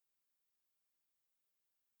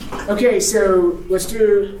Okay, so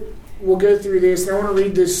we'll go through this, and I want to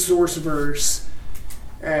read this source verse.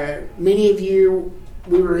 Many of you,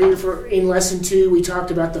 we were here in lesson 2, we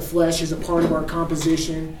talked about the flesh as a part of our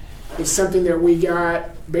composition. It's something that we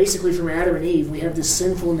got basically from Adam and Eve. We have this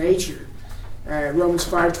sinful nature. Romans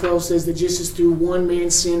 5:12 says that just as through one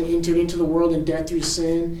man sin entered into the world and death through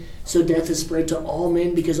sin, so death has spread to all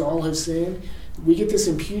men because all have sinned. We get this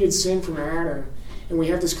imputed sin from Adam, and we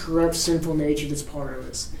have this corrupt, sinful nature that's part of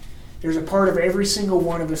us. There's a part of every single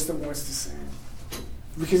one of us that wants to sin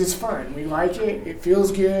because it's fun. We like it. It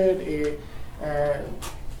feels good. It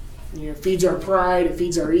feeds our pride. It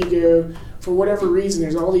feeds our ego. For whatever reason,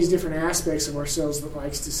 there's all these different aspects of ourselves that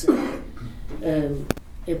likes to sin. And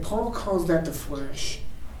Paul calls that the flesh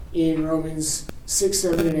in Romans 6,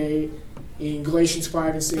 7, and 8, in Galatians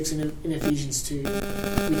 5 and 6, and in Ephesians 2.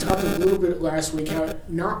 We talked a little bit last week how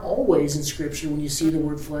not always in Scripture when you see the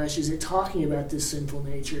word flesh is it talking about this sinful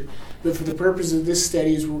nature. But for the purpose of this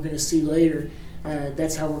study, as we're going to see later,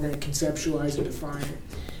 that's how we're going to conceptualize and define it.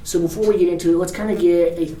 So before we get into it, let's kind of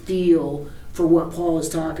get a feel for what Paul is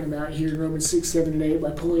talking about here in Romans 6, 7, and 8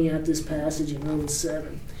 by pulling out this passage in Romans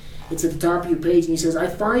 7. It's at the top of your page, and he says, I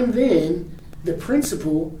find then the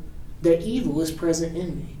principle that evil is present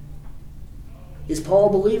in me. Is Paul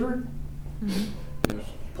a believer? Mm-hmm. Yes.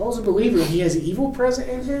 Paul's a believer, and he has evil present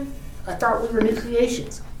in him? I thought we were new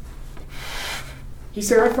creations. He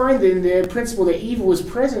said, I find then the principle that evil is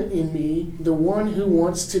present in me, the one who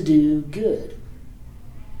wants to do good.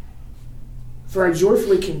 For I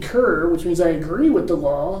joyfully concur, which means I agree with the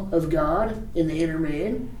law of God in the inner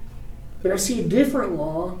man, but I see a different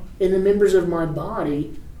law in the members of my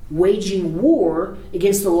body, waging war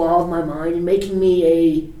against the law of my mind and making me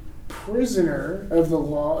a prisoner of the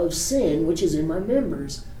law of sin, which is in my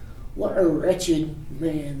members. What a wretched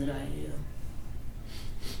man that I am.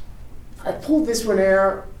 I pulled this one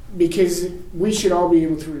out because we should all be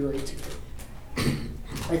able to relate to it.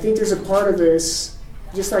 I think there's a part of us,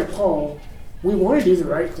 just like Paul, we want to do the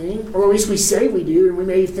right thing, or at least we say we do, and we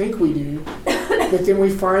may think we do, but then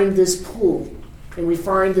we find this pull, and we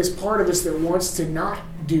find this part of us that wants to not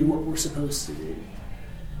do what we're supposed to do.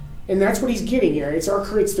 And that's what he's getting at. It's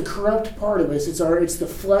the corrupt part of us. It's the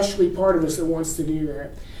fleshly part of us that wants to do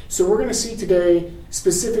that. So we're going to see today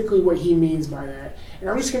specifically what he means by that. And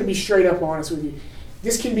I'm just going to be straight up honest with you.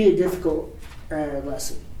 This can be a difficult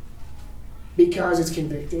lesson because it's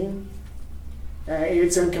convicting.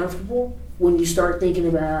 It's uncomfortable when you start thinking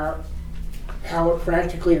about how it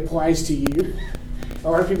practically applies to you. A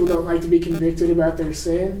lot of people don't like to be convicted about their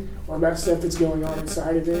sin or about stuff that's going on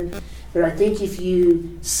inside of them. But I think if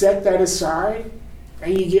you set that aside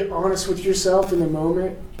and you get honest with yourself in the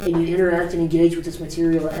moment and you interact and engage with this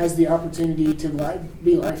material, it has the opportunity to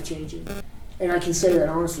be life-changing. And I can say that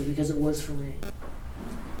honestly because it was for me.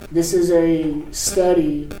 This is a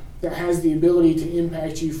study that has the ability to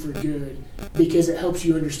impact you for good because it helps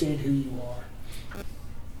you understand who you are.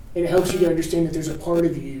 And it helps you to understand that there's a part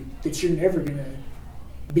of you that you're never going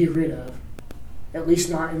to be rid of, at least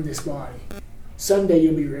not in this body. Someday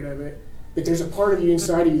you'll be rid of it, but there's a part of you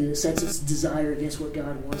inside of you that sets its desire against what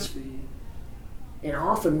God wants for you. And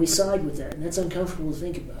often we side with that, and that's uncomfortable to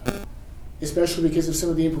think about, especially because of some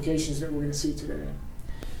of the implications that we're going to see today.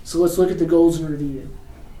 So let's look at the goals in review.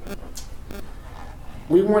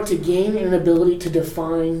 We want to gain an ability to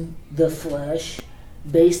define the flesh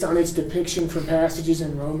based on its depiction from passages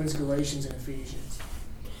in Romans, Galatians, and Ephesians.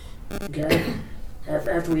 Okay?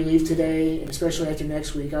 After we leave today, and especially after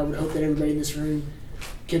next week, I would hope that everybody in this room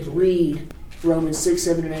could read Romans 6,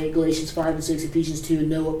 7, and 8, Galatians 5 and 6, Ephesians 2, and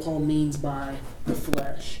know what Paul means by the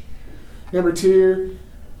flesh. Number 2,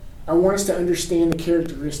 I want us to understand the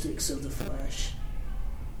characteristics of the flesh.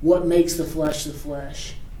 What makes the flesh the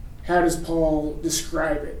flesh? How does Paul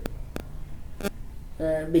describe it?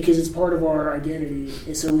 Because it's part of our identity,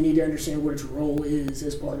 and so we need to understand what its role is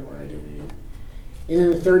as part of our identity. And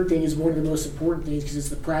then the third thing is one of the most important things because it's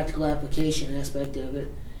the practical application aspect of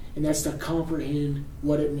it, and that's to comprehend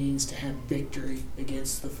what it means to have victory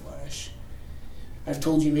against the flesh. I've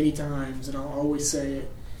told you many times, and I'll always say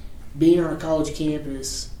it, being on a college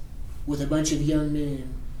campus with a bunch of young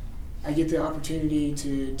men, I get the opportunity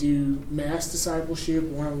to do mass discipleship,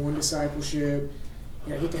 one-on-one discipleship,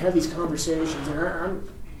 and I get to have these conversations. And I'm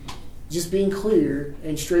just being clear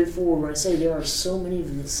and straightforward when I say there are so many of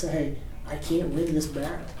them that say, I can't win this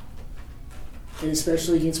battle, and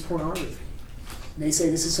especially against pornography. And they say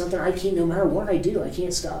this is something I can't, no matter what I do, I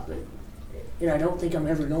can't stop it. And I don't think I'm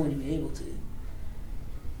ever going to be able to.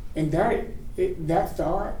 And that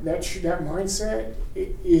thought, that mindset,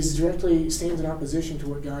 stands in opposition to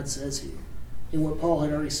what God says here, and what Paul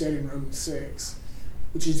had already said in Romans 6.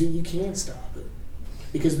 which is that you can stop it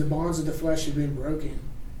because the bonds of the flesh have been broken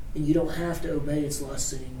and you don't have to obey its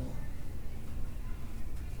lusts anymore.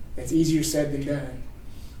 That's easier said than done.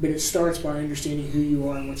 But it starts by understanding who you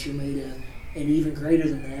are and what you're made of, and even greater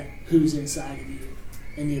than that, who's inside of you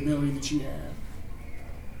and the ability that you have.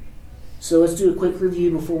 So let's do a quick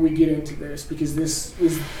review before we get into this, because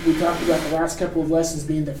we talked about the last couple of lessons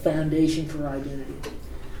being the foundation for identity.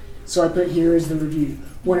 So I put here as the review.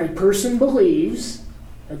 When a person believes,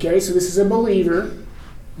 okay, so this is a believer,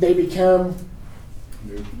 they become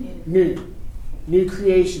new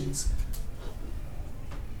creations.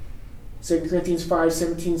 2 Corinthians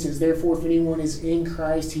 5:17 says, therefore, if anyone is in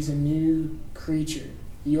Christ, he's a new creature.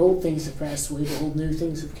 The old things have passed away, behold, new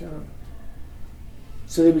things have come.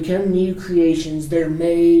 So they become new creations. They're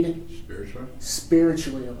made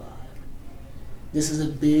spiritually alive. This is a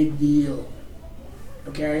big deal.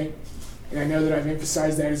 Okay? And I know that I've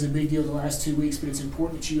emphasized that as a big deal the last 2 weeks, but it's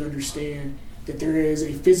important that you understand that there is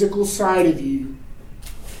a physical side of you.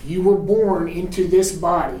 You were born into this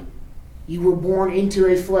body. You were born into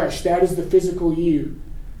a flesh. That is the physical you.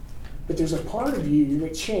 But there's a part of you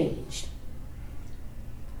that changed.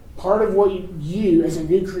 Part of what you, as a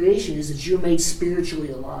new creation, is that you're made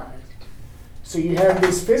spiritually alive. So you have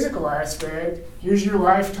this physical aspect. Here's your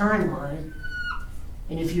life timeline.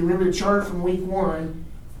 And if you remember the chart from week 1,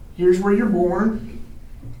 here's where you're born.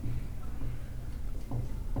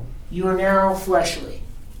 You are now fleshly.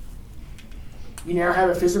 You now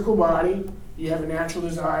have a physical body. You have a natural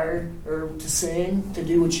desire to sing, to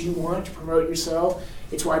do what you want, to promote yourself.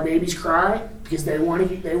 It's why babies cry, because they want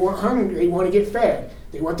hungry, they want to get fed.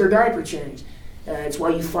 They want their diaper changed. It's why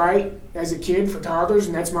you fight as a kid for toddlers,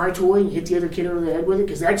 and that's my toy, and you hit the other kid over the head with it,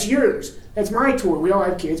 because that's yours. That's my toy. We all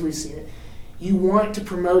have kids, we've seen it. You want to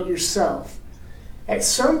promote yourself. At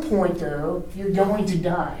some point, though, you're going to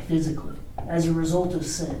die physically as a result of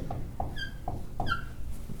sin.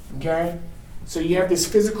 Okay? So you have this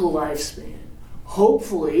physical lifespan.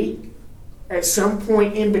 Hopefully, at some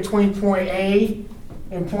point in between point A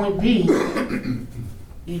and point B,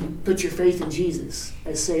 you put your faith in Jesus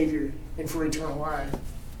as Savior and for eternal life,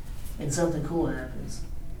 and something cool happens.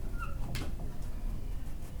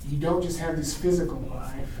 You don't just have this physical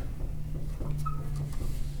life.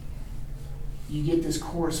 You get this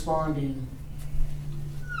corresponding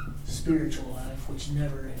spiritual life, which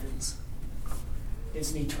never ends.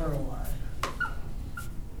 It's an eternal life.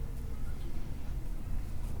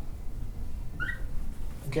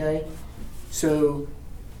 Okay? So,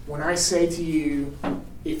 when I say to you,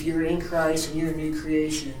 if you're in Christ and you're a new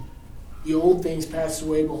creation, the old things passed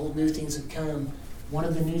away, behold, new things have come. One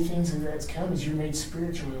of the new things that's come is you're made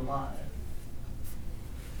spiritually alive.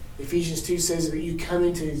 Ephesians 2 says that you come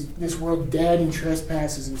into this world dead in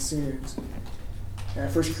trespasses and sins. 1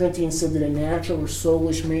 Corinthians said that a natural or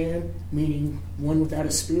soulish man, meaning one without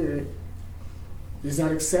a spirit, does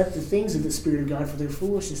not accept the things of the Spirit of God for their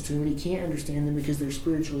foolishness to him, and he can't understand them because they're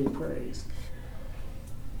spiritually appraised.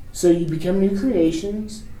 So you become new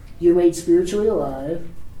creations, you're made spiritually alive,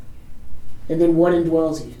 and then what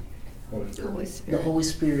indwells you? Holy Spirit. The Holy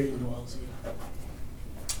Spirit indwells you.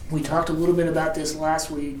 We talked a little bit about this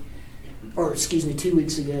last week, 2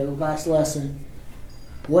 weeks ago, last lesson.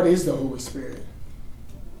 What is the Holy Spirit?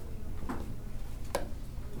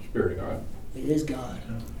 Spirit of God. It is God.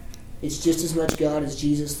 It's just as much God as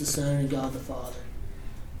Jesus the Son and God the Father.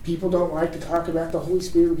 People don't like to talk about the Holy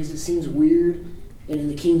Spirit because it seems weird. And in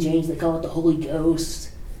the King James, they call it the Holy Ghost.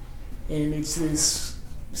 And it's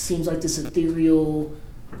seems like this ethereal,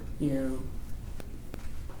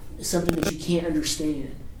 something that you can't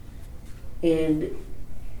understand. And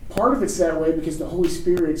part of it's that way because the Holy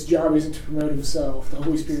Spirit's job isn't to promote himself. The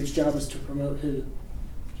Holy Spirit's job is to promote who?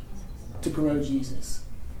 To promote Jesus.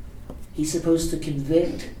 He's supposed to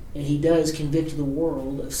convict, and he does convict the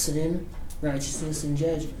world of sin, righteousness, and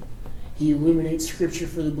judgment. He illuminates Scripture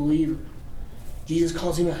for the believer. Jesus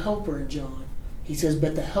calls him a helper in John. He says,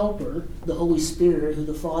 but the helper, the Holy Spirit, who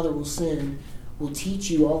the Father will send, will teach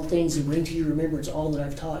you all things and bring to your remembrance all that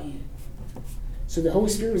I've taught you. So the Holy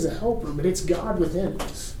Spirit is a helper, but it's God within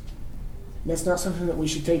us. And that's not something that we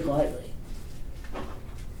should take lightly.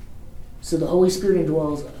 So the Holy Spirit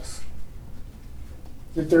indwells us.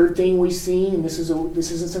 The third thing we see, and this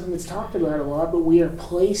isn't something that's talked about a lot, but we are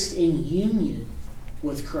placed in union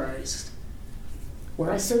with Christ. When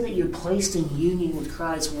I say that you're placed in union with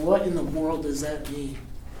Christ, what in the world does that mean?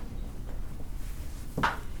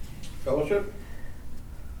 Fellowship?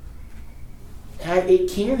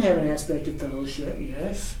 It can have an aspect of fellowship,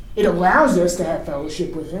 yes. It allows us to have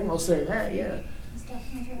fellowship with Him, I'll say that, yeah.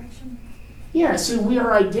 Yeah, so we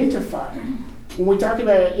are identified. When we talk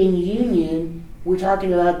about in union, We're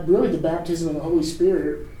talking about really the baptism of the Holy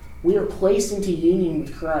Spirit. We are placed into union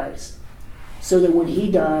with Christ so that when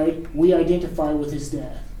he died, we identify with his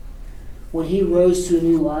death. When he rose to a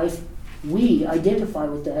new life, we identify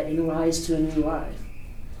with that and rise to a new life.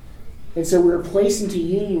 And so we're placed into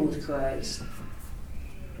union with Christ.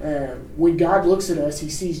 When God looks at us, he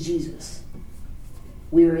sees Jesus.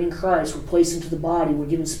 We are in Christ. We're placed into the body. We're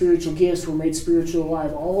given spiritual gifts. We're made spiritual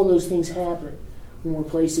alive. All of those things happen when we're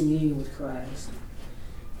placed in union with Christ.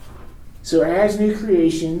 So as new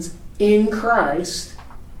creations in Christ,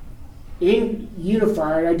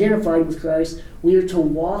 identified with Christ, we are to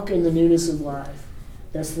walk in the newness of life.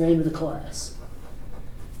 That's the name of the class.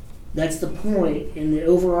 That's the point in the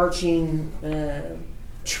overarching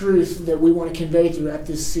truth that we want to convey throughout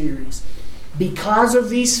this series. Because of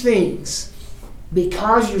these things,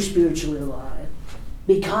 because you're spiritually alive,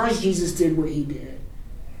 because Jesus did what he did,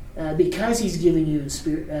 because he's given you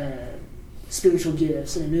spiritual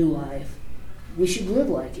gifts and a new life, we should live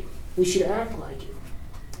like it. We should act like it.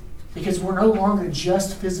 Because we're no longer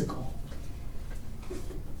just physical.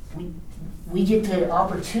 We get the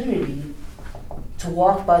opportunity to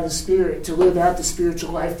walk by the Spirit, to live out the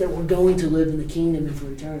spiritual life that we're going to live in the kingdom and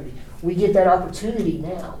for eternity. We get that opportunity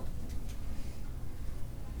now.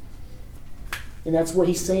 And that's what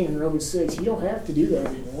he's saying in Romans 6. You don't have to do that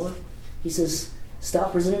anymore. He says,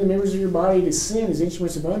 stop presenting the members of your body to sin as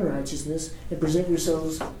instruments of unrighteousness and present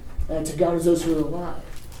yourselves to God as those who are alive.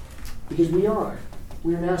 Because we are.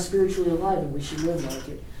 We are now spiritually alive and we should live like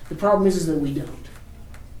it. The problem is that we don't.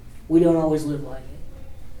 We don't always live like it.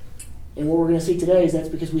 And what we're going to see today is that's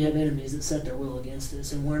because we have enemies that set their will against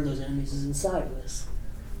us. And one of those enemies is inside of us.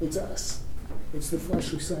 It's us. It's the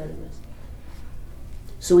fleshly side of us.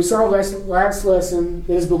 So we saw last lesson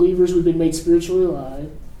that as believers we've been made spiritually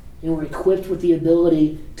alive and we're equipped with the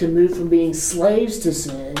ability to move from being slaves to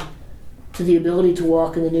sin to the ability to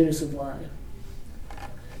walk in the newness of life.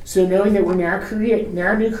 So knowing that we're now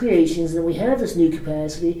new creations, that we have this new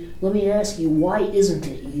capacity, let me ask you, why isn't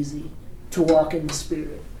it easy to walk in the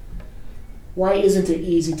Spirit? Why isn't it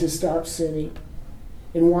easy to stop sinning?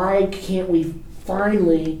 And why can't we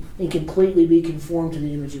finally and completely be conformed to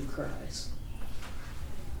the image of Christ?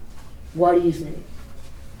 Why do you think?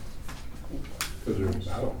 Because there's a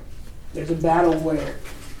battle. There's a battle where?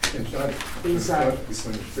 Inside. Between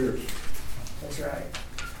the spirits. That's right.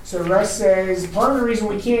 So Russ says, part of the reason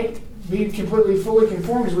we can't be completely fully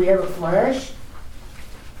conformed is we have a flesh,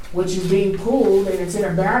 which is being pulled, and it's in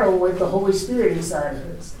a battle with the Holy Spirit inside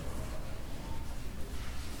of us.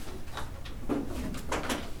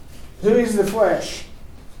 Who is the flesh?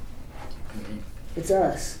 It's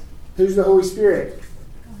us. Who's the Holy Spirit?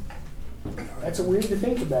 That's weird to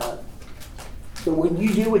think about. But when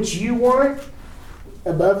you do what you want,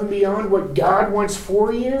 above and beyond what God wants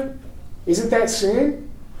for you, isn't that sin?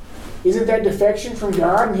 Isn't that defection from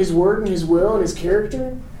God and his word and his will and his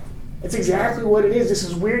character? That's exactly what it is. This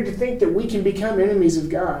is weird to think that we can become enemies of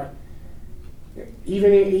God,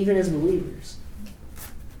 even as believers.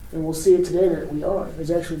 And we'll see it today that we are. There's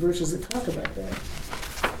actually verses that talk about that.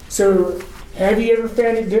 So, have you ever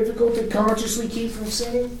found it difficult to consciously keep from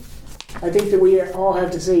sinning? I think that we all have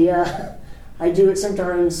to say, yeah, I do it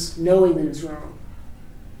sometimes knowing that it's wrong.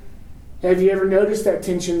 Have you ever noticed that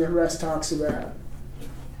tension that Russ talks about?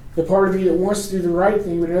 The part of you that wants to do the right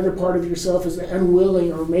thing, but another part of yourself is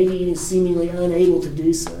unwilling or maybe even seemingly unable to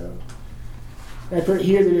do so. And I put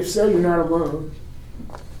here that if so, you're not alone.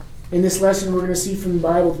 In this lesson, we're going to see from the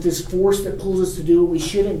Bible that this force that pulls us to do what we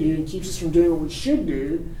shouldn't do and keeps us from doing what we should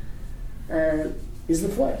do is the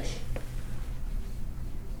flesh.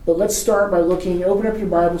 But let's start by open up your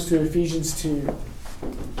Bibles to Ephesians 2.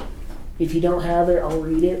 If you don't have it, I'll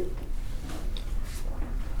read it.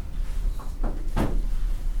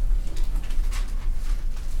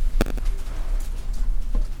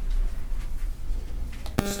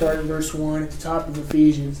 Start in verse 1 at the top of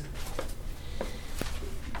Ephesians.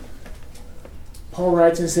 Paul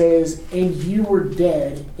writes and says, "And you were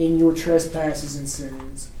dead in your trespasses and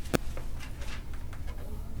sins."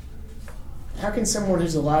 How can someone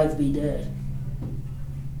who's alive be dead?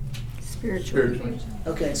 Spiritually.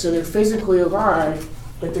 Okay, so they're physically alive,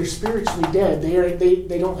 but they're spiritually dead.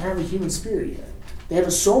 They don't have a human spirit yet. They have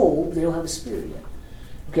a soul, but they don't have a spirit yet.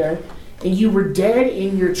 Okay? "And you were dead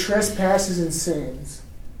in your trespasses and sins,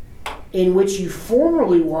 in which you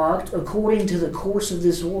formerly walked according to the course of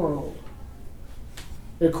this world,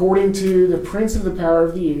 according to the prince of the power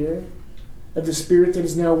of the air, of the spirit that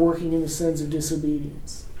is now working in the sons of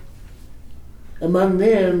disobedience. Among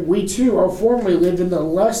them, we too all formerly lived in the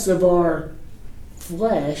lusts of our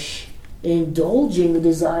flesh, indulging the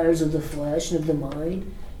desires of the flesh and of the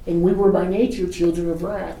mind, And we were by nature children of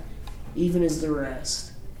wrath, even as the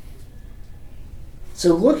rest.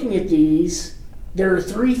 So looking at these, there are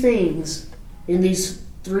three things in these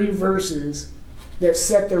three verses that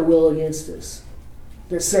set their will against us,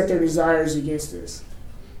 that set their desires against us.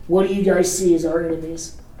 What do you guys see as our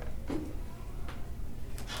enemies?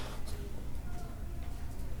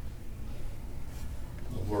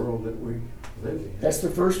 The world that we live in. That's the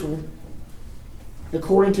first one.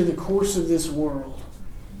 According to the course of this world.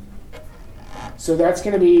 So that's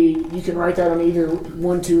going to be, you can write that on either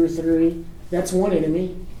 1, 2, or 3. That's one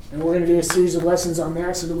enemy. And we're going to do a series of lessons on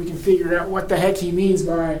that so that we can figure out what the heck he means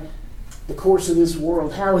by the course of this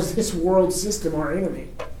world. How is this world system our enemy?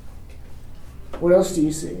 What else do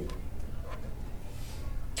you see?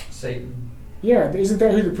 Satan. Yeah, isn't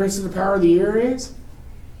that who the prince of the power of the air is?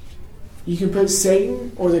 You can put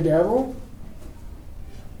Satan or the devil.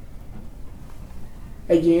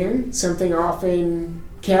 Again, something often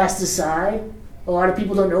cast aside. A lot of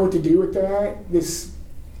people don't know what to do with that. Is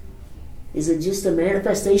it just a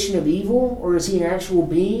manifestation of evil, or is he an actual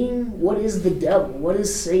being? What is the devil? What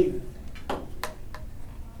is Satan?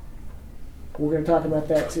 We're going to talk about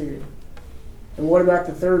that too. And what about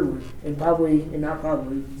the third one? And not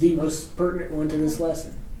probably, the most pertinent one to this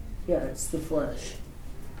lesson. Yeah, it's the flesh.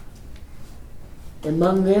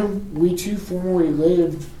 Among them, we too formerly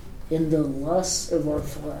lived in the lusts of our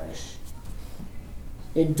flesh,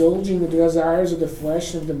 indulging the desires of the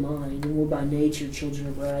flesh and of the mind, and were by nature children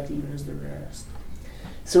of wrath, even as the rest.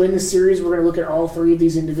 So in this series, we're going to look at all three of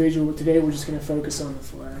these individuals, but today we're just going to focus on the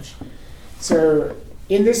flesh. So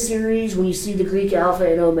in this series, when you see the Greek Alpha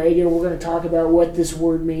and Omega, we're going to talk about what this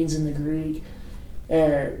word means in the Greek.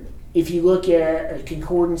 If you look at a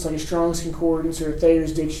concordance like a Strong's Concordance or a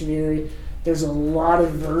Thayer's Dictionary, there's a lot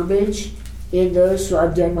of verbiage in those, so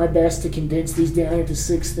I've done my best to condense these down into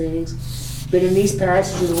 6 things. But in these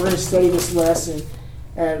passages, we're going to study this lesson,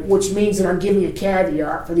 which means that I'm giving a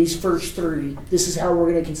caveat for these first 3. This is how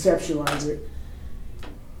we're going to conceptualize it.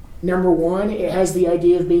 Number 1, it has the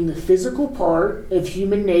idea of being the physical part of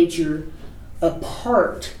human nature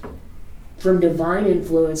apart from divine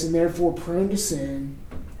influence and therefore prone to sin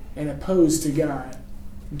and opposed to God.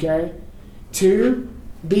 Okay? 2,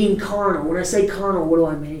 being carnal. When I say carnal, what do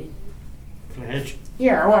I mean? Flesh.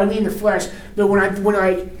 Yeah, well, I mean the flesh. But when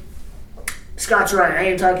I Scott's right, I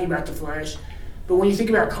am talking about the flesh. But when you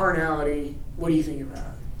think about carnality, what do you think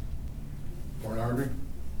about? Pornography.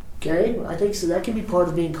 Okay, I think so. That can be part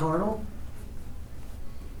of being carnal.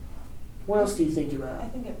 What else do you think about? I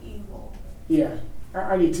think of evil. Yeah,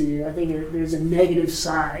 I do too. I think there's a negative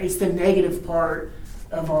side. It's the negative part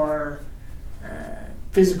of our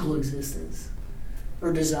physical existence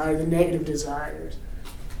or desire, the negative desires.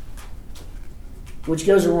 Which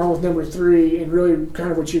goes along with number 3, and really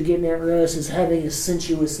kind of what you're getting at, Russ, is having a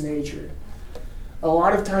sensuous nature. A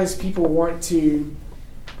lot of times people want to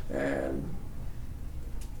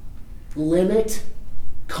limit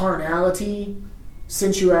carnality,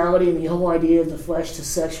 sensuality, and the whole idea of the flesh to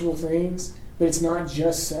sexual things, but it's not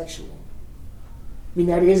just sexual. I mean,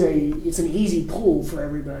 it's an easy pull for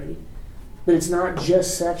everybody, but it's not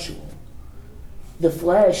just sexual. The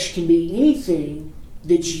flesh can be anything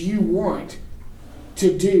that you want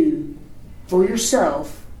to do for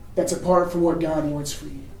yourself that's apart from what God wants for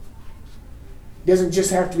you. It doesn't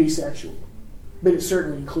just have to be sexual, but it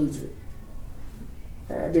certainly includes it.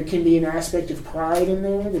 There can be an aspect of pride in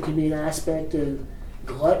there. There can be an aspect of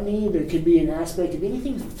gluttony. There could be an aspect of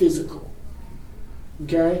anything physical.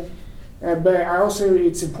 Okay? But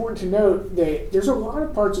it's important to note that there's a lot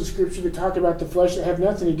of parts of Scripture that talk about the flesh that have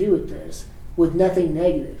nothing to do with this, with nothing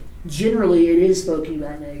negative. Generally, it is spoken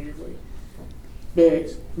about negatively,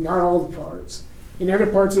 but not all the parts. In other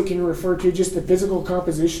parts, it can refer to just the physical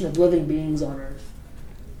composition of living beings on earth.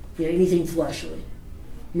 Yeah, anything fleshly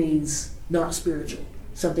means not spiritual,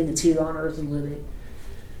 something that's here on earth and living.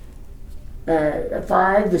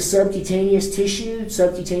 5, the subcutaneous tissue.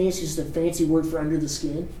 Subcutaneous is just a fancy word for under the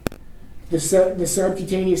skin. The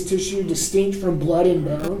subcutaneous tissue, distinct from blood and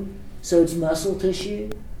bone, so it's muscle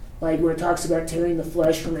tissue. Like when it talks about tearing the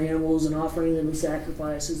flesh from animals and offering them in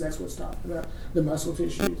sacrifices, that's what's talking about, the muscle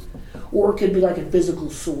tissues. Or it could be like a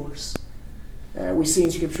physical source. We see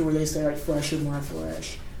in Scripture where they say, like, flesh of my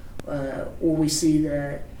flesh. Or we see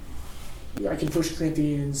that, like in 1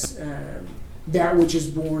 Corinthians, that which is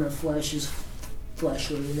born of flesh is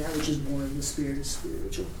fleshly, and that which is born of the Spirit is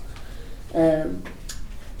spiritual.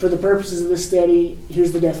 For the purposes of this study,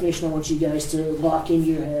 here's the definition I want you guys to lock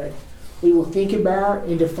into your head. We will think about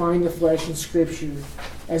and define the flesh in Scripture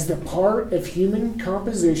as the part of human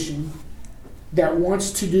composition that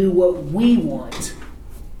wants to do what we want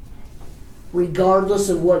regardless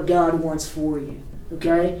of what God wants for you.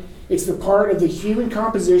 Okay? It's the part of the human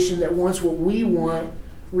composition that wants what we want,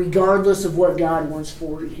 regardless of what God wants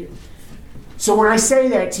for you. So when I say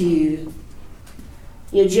that to you,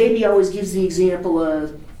 JB always gives the example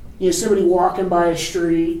of, somebody walking by a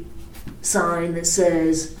street sign that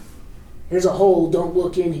says, "There's a hole, don't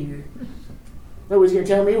look in here." Nobody's going to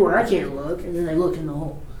tell me where I can't look, and then they look in the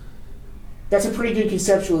hole. That's a pretty good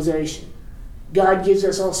conceptualization. God gives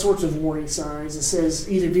us all sorts of warning signs and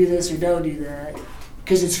says, either do this or don't do that,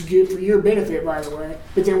 because it's good for your benefit, by the way.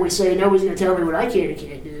 But then we say, nobody's going to tell me what I can and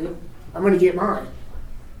can't do. I'm going to get mine.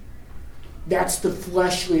 That's the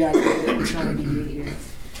fleshly idea that we're trying to get here.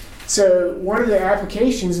 So one of the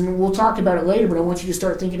applications, and we'll talk about it later, but I want you to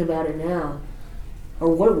start thinking about it now,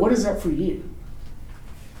 or what is that for you?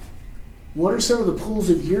 What are some of the pulls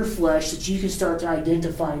of your flesh that you can start to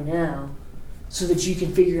identify now so that you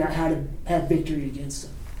can figure out how to have victory against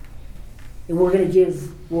them? And we're going to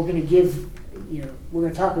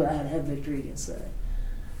talk about how to have victory against that.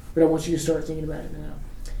 But I want you to start thinking about it now.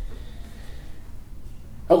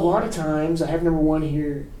 A lot of times, I have number one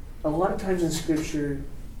here, a lot of times in Scripture,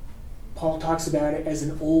 Paul talks about it as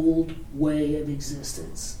an old way of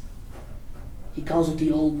existence. He calls it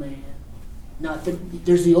the old man.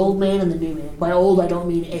 There's the old man and the new man. By old, I don't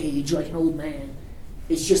mean age, like an old man.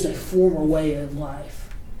 It's just a former way of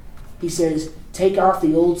life. He says, take off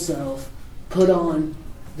the old self, put on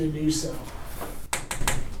the new self.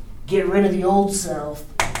 Get rid of the old self,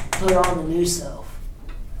 put on the new self,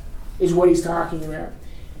 is what he's talking about.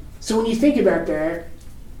 So when you think about that,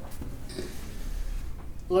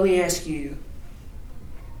 let me ask you,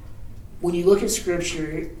 when you look at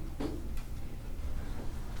Scripture,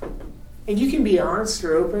 and you can be honest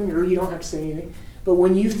or open, or you don't have to say anything, but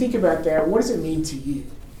when you think about that, what does it mean to you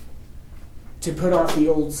to put off the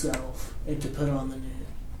old self and to put on the new?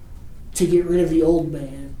 To get rid of the old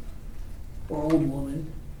man or old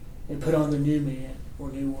woman and put on the new man or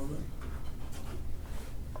new woman?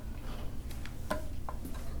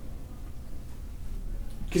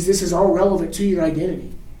 Because this is all relevant to your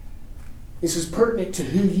identity. This is pertinent to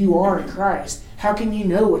who you are in Christ. How can you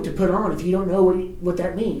know what to put on if you don't know what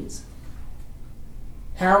that means?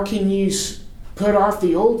 How can you put off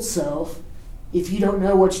the old self if you don't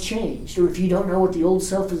know what's changed, or if you don't know what the old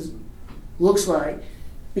self looks like?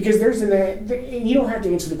 Because and you don't have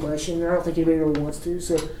to answer the question. I don't think anybody really wants to.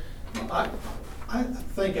 So, I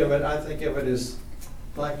think of it as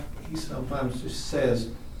like he sometimes just says,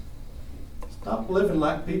 stop living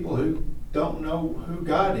like people who don't know who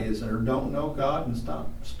God is or don't know God, and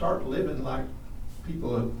start living like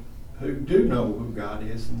people who do know who God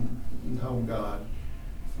is and know God.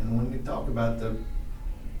 And when you talk about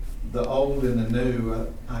the old and the new,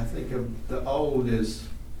 I think of the old as,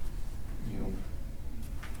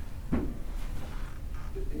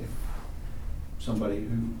 if somebody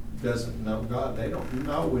who doesn't know God, they don't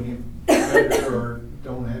know any better or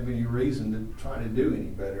don't have any reason to try to do any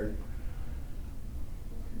better.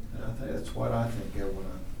 And I think that's what I think of when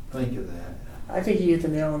I think of that. I think you hit the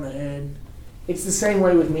nail on the head. It's the same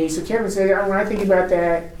way with me. So Kevin said, when I think about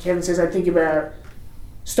that, Kevin says, I think about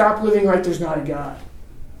stop living like there's not a God.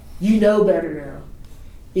 You know better now.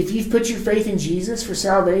 If you've put your faith in Jesus for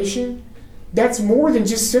salvation, that's more than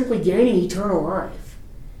just simply gaining eternal life.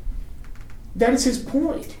 That is his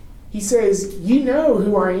point. He says, you know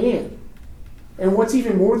who I am. And what's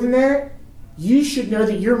even more than that, you should know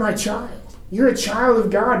that you're my child. You're a child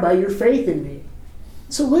of God by your faith in me.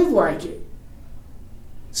 So live like it.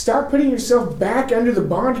 Stop putting yourself back under the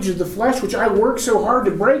bondage of the flesh, which I work so hard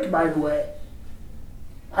to break, by the way.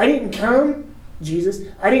 I didn't come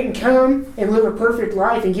and live a perfect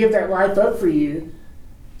life and give that life up for you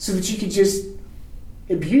so that you could just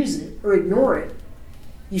abuse it or ignore it.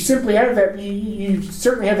 You simply have that, you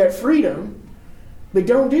certainly have that freedom, but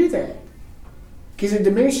don't do that, because it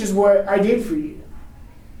diminishes what I did for you.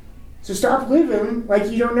 So stop living like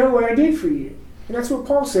you don't know what I did for you. And that's what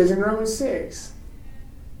Paul says in Romans 6.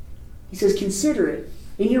 He says, consider it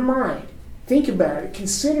in your mind. Think about it.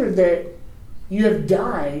 Consider that you have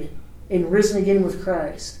died and risen again with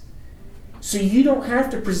Christ. So you don't have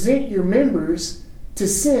to present your members to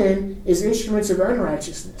sin as instruments of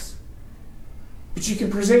unrighteousness. But you can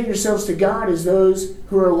present yourselves to God as those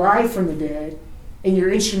who are alive from the dead, and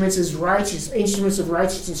your instruments as instruments of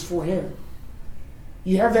righteousness for Him.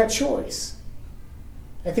 You have that choice.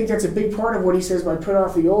 I think that's a big part of what he says by put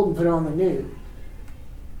off the old and put on the new.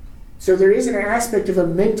 So there is an aspect of a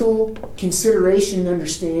mental consideration and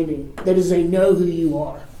understanding that is a know who you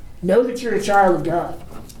are. Know that you're a child of God.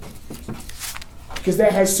 Because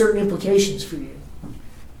that has certain implications for you.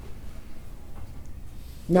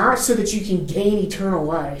 Not so that you can gain eternal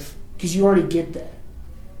life, because you already get that.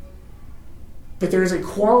 But there is a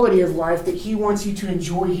quality of life that he wants you to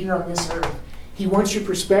enjoy here on this earth. He wants your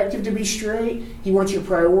perspective to be straight. He wants your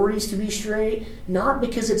priorities to be straight. Not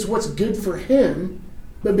because it's what's good for him,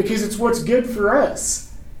 but because it's what's good for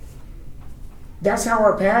us. That's how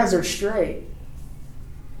our paths are straight.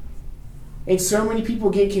 And so many people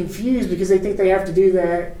get confused because they think they have to do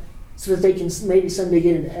that so that they can maybe someday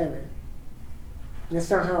get into heaven. And that's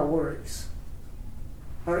not how it works.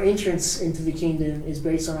 Our entrance into the kingdom is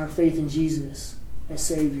based on our faith in Jesus as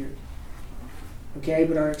Savior. Okay,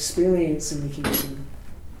 but our experience in the kingdom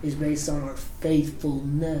is based on our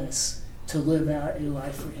faithfulness to live out a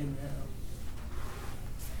life for him now.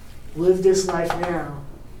 Live this life now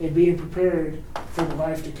and being prepared for the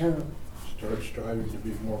life to come. Start striving to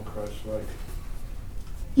be more Christ-like.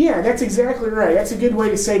 Yeah, that's exactly right. That's a good way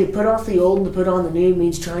to say to put off the old and to put on the new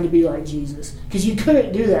means trying to be like Jesus. Because you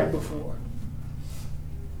couldn't do that before.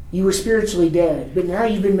 You were spiritually dead, but now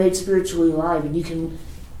you've been made spiritually alive, and you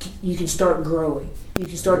can start growing. You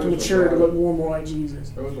can start to mature to look more and more like Jesus.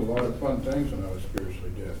 There was a lot of fun things when I was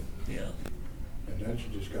spiritually dead. Yeah. And that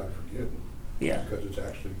you just got to forget. Yeah. Because it's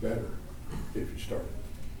actually better if you start.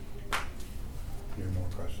 You're more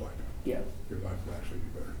Christ-like. Yeah. Your life will actually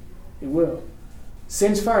be better. It will.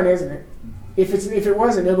 Sin's fun, isn't it? If it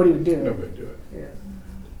wasn't, nobody would do it. Nobody would do it. Yeah.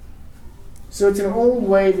 So it's an old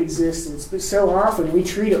way of existence, but so often we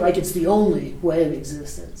treat it like it's the only way of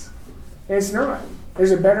existence. And it's not.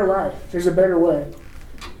 There's a better life. There's a better way.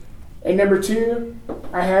 And number two,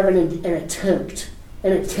 I have an attempt.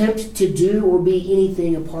 An attempt to do or be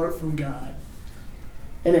anything apart from God.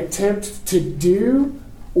 An attempt to do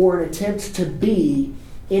or an attempt to be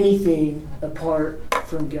anything apart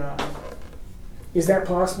from God. Is that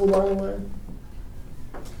possible, by the way?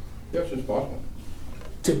 Yes, it's possible.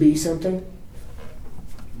 To be something?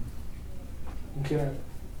 Okay.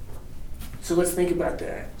 So let's think about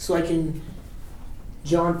that. So like in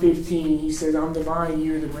John 15, he says, I'm the vine,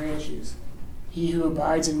 you are the branches. He who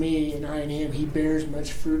abides in me and I in him, he bears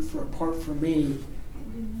much fruit, for apart from me,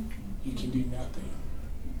 you can do nothing.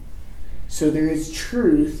 So there is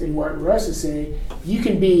truth in what Russ is saying. You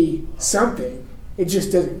can be something. It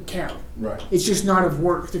just doesn't count. Right. It's just not of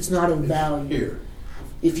worth. It's not of value. Here.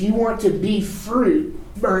 If you want to be fruit,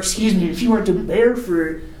 or excuse me, if you want to bear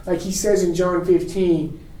fruit, like he says in John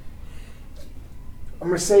 15, I'm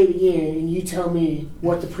going to say it again, and you tell me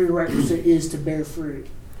what the prerequisite is to bear fruit.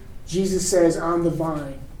 Jesus says, I'm the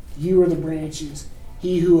vine, you are the branches.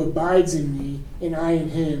 He who abides in me, and I in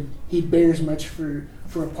him, he bears much fruit.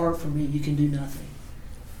 For apart from me, you can do nothing.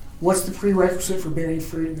 What's the prerequisite for bearing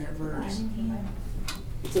fruit in that verse?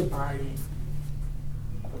 It's abiding.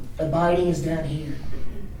 Abiding is down here,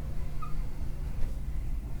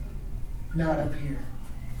 not up here.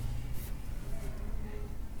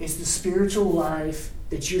 It's the spiritual life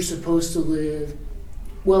that you're supposed to live.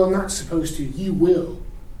 Well, not supposed to. You will,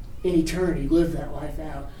 in eternity, live that life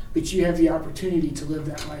out. But you have the opportunity to live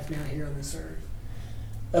that life now here on this earth.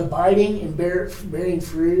 Abiding and bearing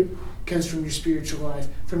fruit comes from your spiritual life,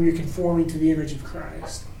 from your conforming to the image of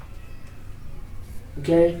Christ.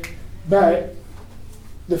 Okay? But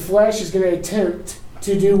the flesh is going to attempt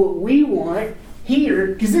to do what we want here,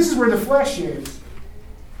 because this is where the flesh is.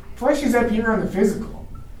 Flesh is up here on the physical.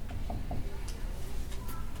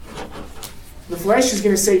 The flesh is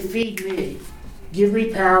going to say, feed me. Give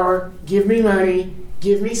me power. Give me money.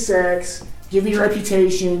 Give me sex. Give me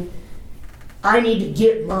reputation. I need to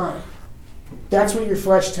get mine. That's what your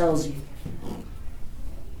flesh tells you.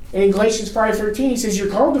 And in Galatians 5:13, he says,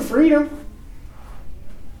 you're called to freedom.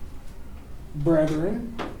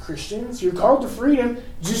 Brethren, Christians, you're called to freedom.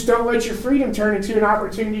 Just don't let your freedom turn into an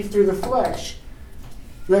opportunity through the flesh.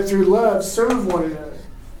 But through love, serve one another.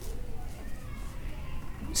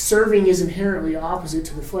 Serving is inherently opposite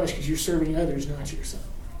to the flesh because you're serving others, not yourself.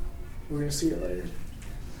 We're going to see it later.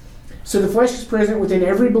 So the flesh is present within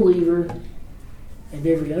every believer and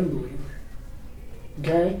every unbeliever.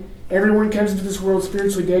 Okay? Everyone comes into this world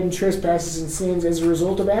spiritually dead in trespasses and sins as a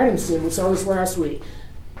result of Adam's sin. We saw this last week.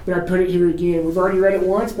 But I put it here again. We've already read it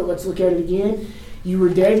once, but let's look at it again. You were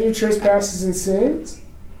dead in your trespasses and sins.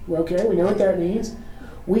 Well, okay, we know what that means.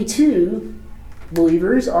 We too,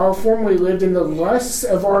 believers, all formerly lived in the lusts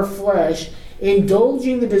of our flesh,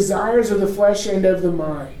 indulging the desires of the flesh and of the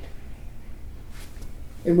mind.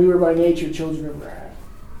 And we were by nature children of wrath.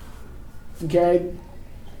 Okay?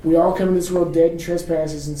 We all come into this world dead in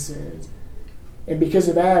trespasses and sins. And because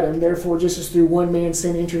of Adam, therefore, just as through one man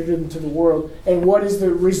sin entered into the world. And what is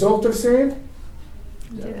the result of sin?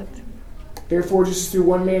 Death. Therefore, just as through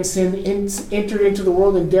one man sin entered into the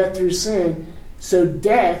world and death through sin, So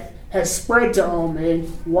death has spread to all men.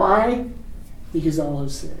 Why? Because all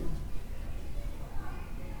have sinned.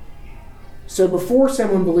 So before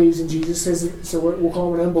someone believes in Jesus, so we'll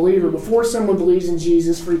call him an unbeliever, before someone believes in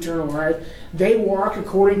Jesus for eternal life, they walk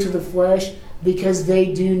according to the flesh because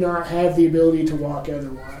they do not have the ability to walk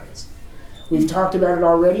otherwise. We've talked about it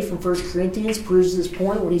already from 1 Corinthians, proves this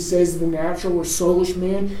point when he says the natural or soulish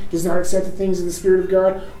man does not accept the things of the Spirit of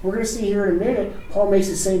God. We're going to see here in a minute, Paul makes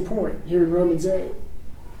the same point here in Romans 8.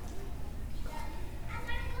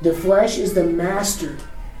 The flesh is the master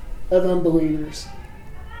of unbelievers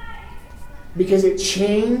because it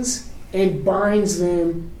chains and binds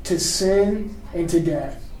them to sin and to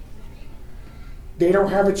death. They don't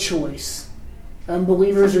have a choice.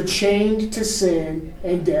 Unbelievers are chained to sin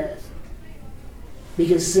and death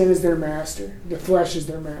because sin is their master. The flesh is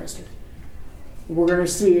their master. We're going to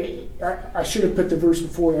see it. I should have put the verse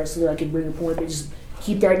before that so that I could bring a point, but just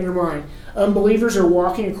keep that in your mind. Unbelievers are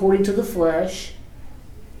walking according to the flesh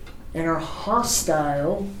and are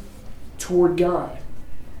hostile toward God.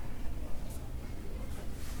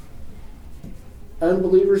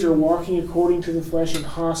 Unbelievers are walking according to the flesh and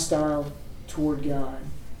hostile toward God.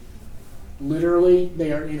 Literally,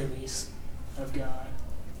 they are enemies of God.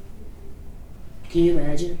 Can you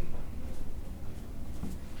imagine?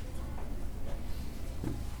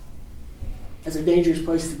 That's a dangerous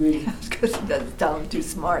place to be. Because it doesn't sound too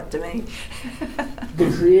smart to me.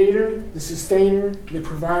 The creator, the sustainer, the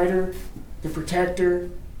provider, the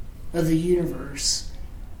protector of the universe,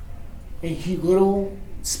 and little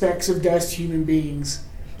specks of dust human beings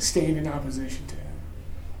stand in opposition to him,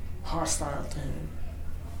 hostile to him.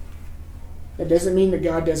 That doesn't mean that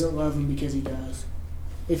God doesn't love him, because he does.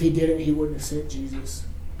 If he didn't, he wouldn't have sent Jesus.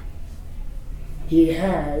 He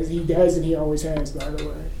does, and he always has, by the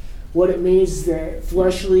way. What it means is that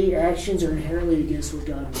fleshly actions are inherently against what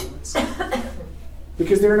God wants.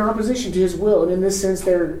 Because they're in opposition to his will, and in this sense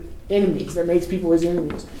they're enemies. That makes people his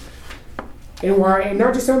enemies. And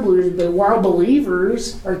not just unbelievers, but while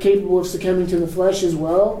believers are capable of succumbing to the flesh as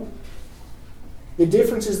well, the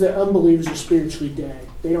difference is that unbelievers are spiritually dead.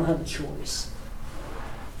 They don't have a choice.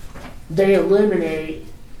 They eliminate,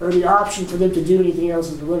 or the option for them to do anything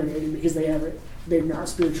else is eliminated because they're not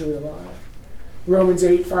spiritually alive. Romans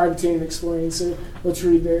 8, 5-10 explains. So let's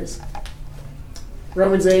read this.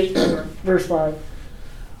 Romans 8, verse 5.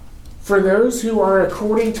 For those who are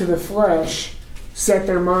according to the flesh set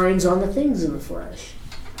their minds on the things of the flesh.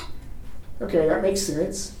 Okay, that makes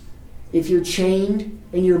sense. If you're chained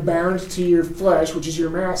and you're bound to your flesh, which is your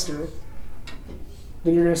master,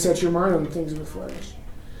 then you're going to set your mind on the things of the flesh.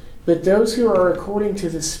 But those who are according to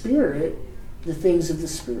the Spirit, the things of the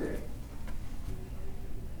Spirit.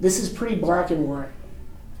 This is pretty black and white.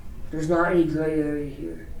 There's not any gray area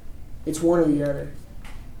here. It's one or the other.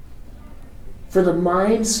 For the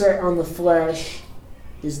mind set on the flesh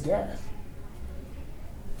is death.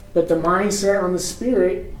 But the mind set on the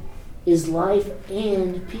Spirit is life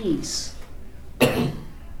and peace.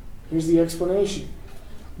 Here's the explanation.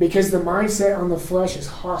 Because the mindset on the flesh is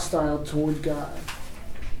hostile toward God.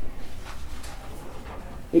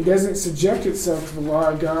 It doesn't subject itself to the law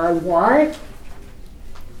of God. Why?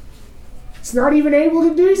 It's not even able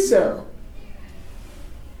to do so.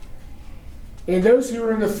 And those who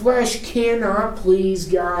are in the flesh cannot please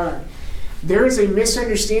God. There is a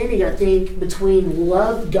misunderstanding, I think, between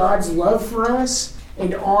God's love for us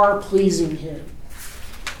and our pleasing him.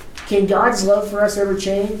 Can God's love for us ever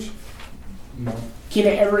change? No. Can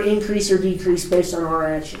it ever increase or decrease based on our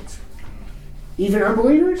actions? Even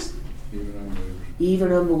unbelievers? Even unbelievers.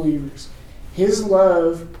 Even unbelievers. His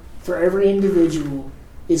love for every individual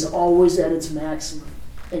is always at its maximum.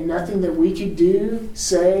 And nothing that we could do,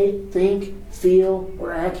 say, think, feel,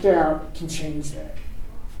 or act out can change that.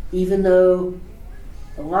 Even though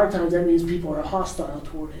a lot of times that means people are hostile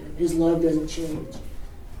toward him. His love doesn't change.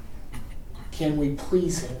 Can we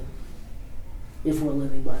please him if we're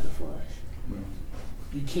living by the flesh? No.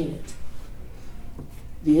 You can't.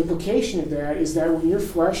 The implication of that is that when you're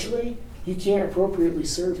fleshly, you can't appropriately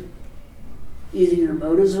serve him. Either your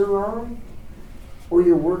motives are wrong or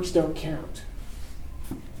your works don't count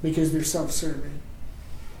because they're self-serving.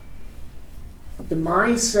 The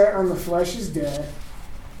mindset on the flesh is death,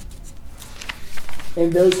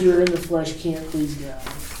 and those who are in the flesh can't please God.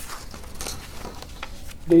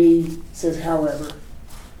 But he says, however,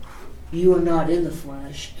 you are not in the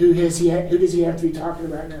flesh. Who does he have to be talking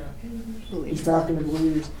about now? He's talking to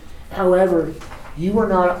believers. However, you are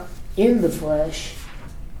not in the flesh,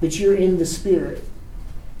 but you're in the Spirit,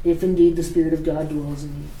 if indeed the Spirit of God dwells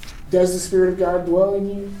in you. Does the Spirit of God dwell in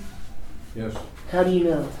you? Yes. How do you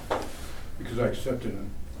know? Because I accepted him.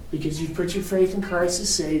 because you've put your faith in Christ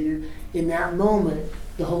as Savior. In that moment,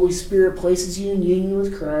 the Holy Spirit places you in union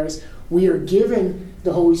with Christ. We are given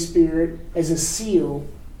the Holy Spirit as a seal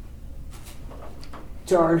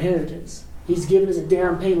to our inheritance. He's given us a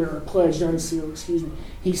down payment or a pledge, not a seal, excuse me.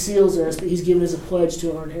 He seals us, but he's given us a pledge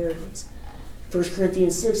to our inheritance. 1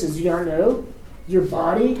 Corinthians 6 says, do you not know your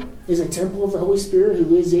body is a temple of the Holy Spirit who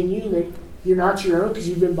lives in you, and that you're not your own because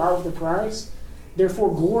you've been bought with a price?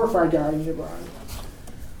 Therefore glorify God in your body.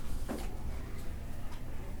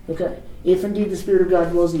 Okay. If indeed the Spirit of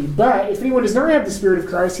God dwells in you. But if anyone does not have the Spirit of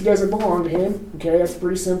Christ, he doesn't belong to him. Okay, that's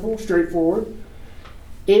pretty simple, straightforward.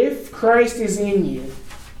 If Christ is in you,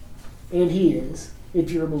 and he is,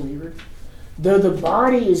 if you're a believer, though the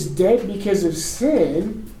body is dead because of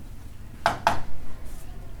sin,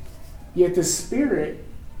 yet the Spirit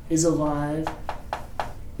is alive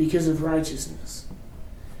because of righteousness.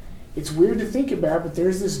 It's weird to think about, but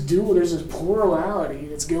there's this plurality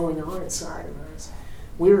that's going on inside of us.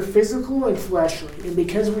 We are physical and fleshly, and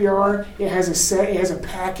because we are, it has a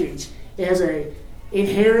package. It has a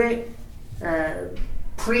inherent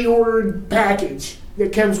pre-ordered package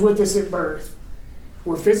that comes with us at birth.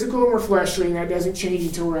 We're physical and we're fleshly, and that doesn't change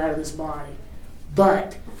until we're out of this body.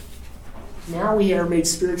 But now we are made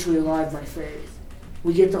spiritually alive by faith.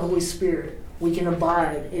 We get the Holy Spirit. We can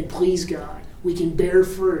abide and please God. We can bear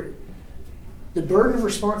fruit. The burden of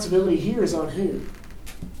responsibility here is on who?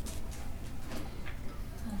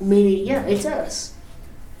 Meaning, yeah, it's us.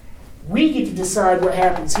 We get to decide what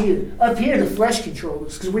happens here. Up here, the flesh controlled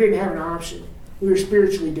us because we didn't have an option. We were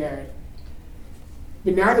spiritually dead.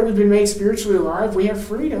 But now that we've been made spiritually alive, we have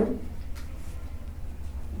freedom.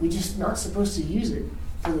 We're just not supposed to use it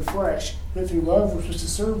for the flesh. But through love, we're supposed to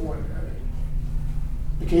serve one another.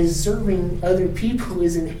 Because serving other people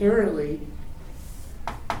is inherently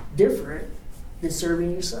different than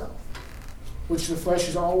serving yourself, which the flesh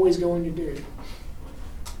is always going to do.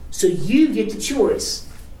 So you get the choice.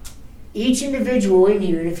 Each individual in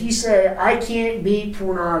here, and if you say, I can't beat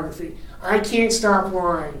pornography, I can't stop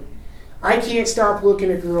lying, I can't stop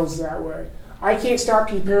looking at girls that way, I can't stop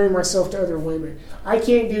comparing myself to other women, I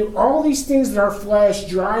can't do all these things that our flesh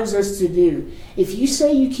drives us to do. If you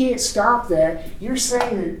say you can't stop that, you're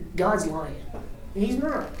saying that God's lying. And he's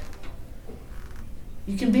not.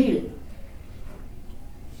 You can beat it.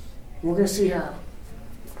 We're going to see how.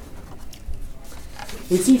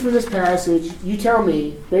 We see from this passage, you tell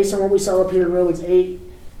me, based on what we saw up here in Romans 8,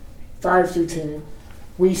 5 through 10,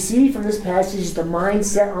 we see from this passage the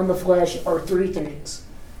mindset on the flesh are three things.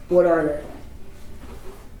 What are they?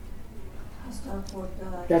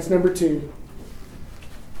 That's number 2.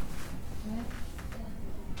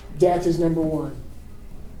 Death is number 1.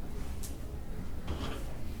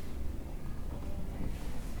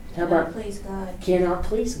 How about please God? Cannot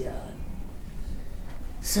please God.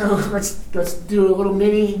 So let's do a little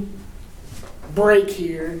mini break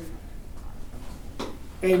here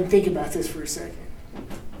and think about this for a second.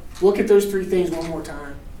 Look at those 3 things one more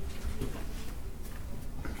time.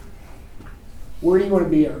 Where do you want to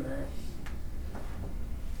be on that?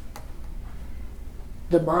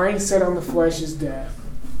 The mindset on the flesh is death.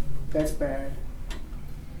 That's bad.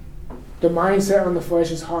 The mindset on the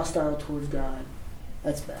flesh is hostile towards God.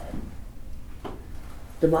 That's bad.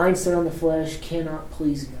 The mindset on the flesh cannot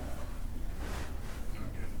please God.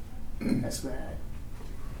 That's bad.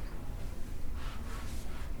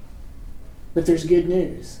 But there's good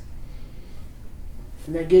news.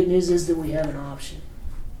 And that good news is that we have an option.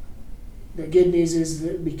 The good news is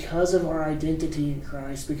that because of our identity in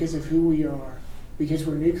Christ, because of who we are, because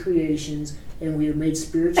we're new creations and we are made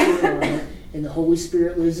spiritually alive and the Holy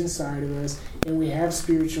Spirit lives inside of us and we have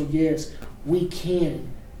spiritual gifts, we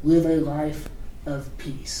can live a life of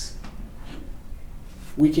peace.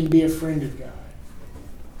 We can be a friend of God.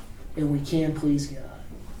 And we can please God.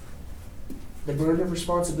 The burden of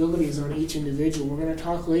responsibility is on each individual. We're going to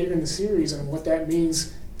talk later in the series on what that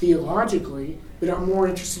means theologically, but I'm more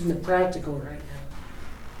interested in the practical right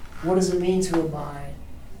now. What does it mean to abide?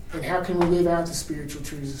 And how can we live out the spiritual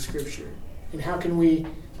truths of Scripture? And how can we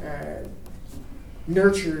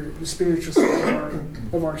nurture the spiritual side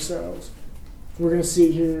of ourselves? We're going to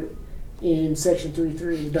see here in section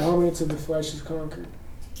 3:3, the dominance of the flesh is conquered.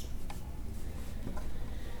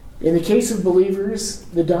 In the case of believers,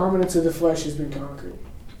 the dominance of the flesh has been conquered.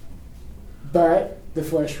 But the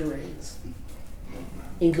flesh remains.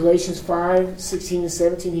 In Galatians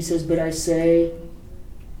 5:16-17, he says, "But I say,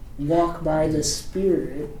 walk by the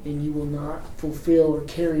Spirit, and you will not fulfill or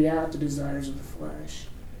carry out the desires of the flesh.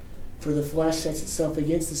 For the flesh sets itself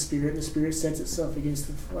against the Spirit, and the Spirit sets itself against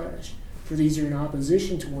the flesh. For these are in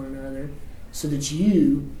opposition to one another, so that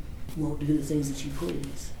you won't do the things that you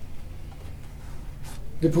please."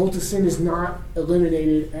 The pull to sin is not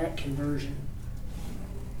eliminated at conversion.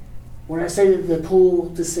 When I say that the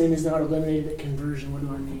pull to sin is not eliminated at conversion, what do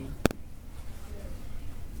I mean?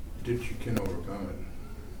 That you can overcome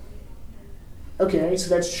it. Okay,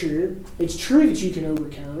 so that's true. It's true that you can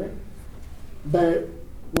overcome it. But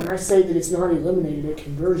when I say that it's not eliminated at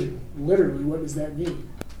conversion, literally, what does that mean?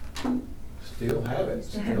 Still have it,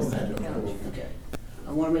 still have it. Okay.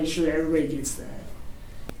 I want to make sure that everybody gets that.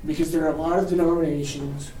 Because there are a lot of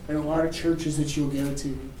denominations and a lot of churches that you'll go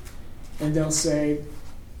to, and they'll say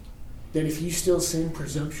that if you still sin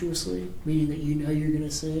presumptuously, meaning that you know you're going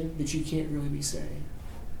to sin, that you can't really be saved.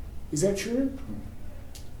 Is that true?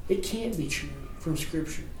 It can't be true from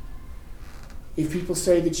Scripture. If people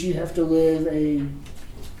say that you have to live a,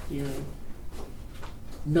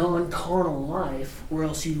 non-carnal life, or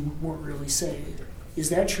else you weren't really saved. Is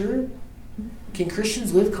that true? Can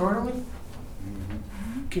Christians live carnally?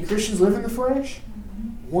 Can Christians live in the flesh?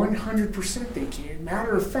 100% they can.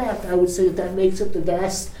 Matter of fact, I would say that makes up the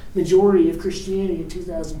vast majority of Christianity in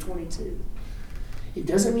 2022. It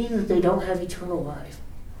doesn't mean that they don't have eternal life.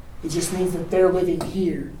 It just means that they're living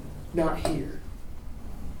here, not here.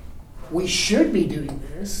 We should be doing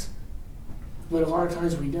this, but a lot of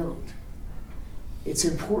times we don't. It's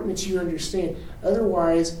important that you understand.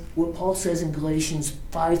 Otherwise, what Paul says in Galatians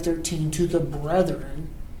 5:13, to the brethren,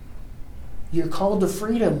 you're called to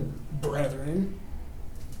freedom, brethren.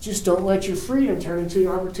 Just don't let your freedom turn into an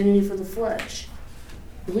opportunity for the flesh.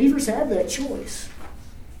 Believers have that choice.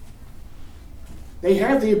 They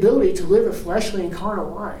have the ability to live a fleshly and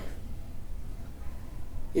carnal life.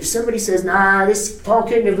 If somebody says, this Paul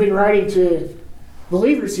couldn't have been writing to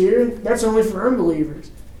believers here, that's only for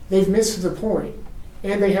unbelievers, they've missed the point.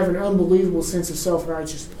 And they have an unbelievable sense of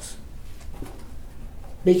self-righteousness.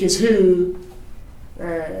 Because who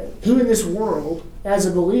in this world, as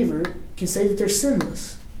a believer, can say that they're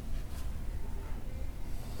sinless?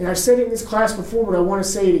 And I've said it in this class before, but I want to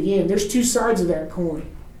say it again. There's two sides of that coin.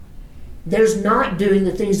 There's not doing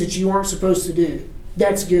the things that you aren't supposed to do.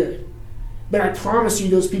 That's good. But I promise you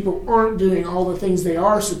those people aren't doing all the things they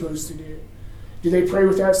are supposed to do. Do they pray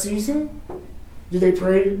without ceasing? Do they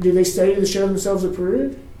pray? Do they study to show themselves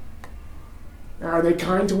approved? Are they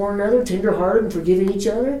kind to one another, tender-hearted, and forgiving each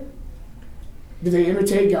other? Do they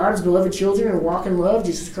imitate God as beloved children and walk in love?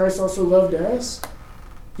 Jesus Christ also loved us.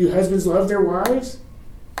 Do husbands love their wives?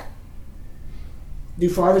 Do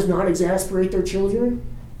fathers not exasperate their children?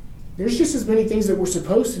 There's just as many things that we're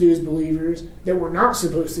supposed to do as believers that we're not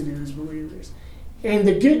supposed to do as believers. And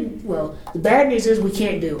the bad news is we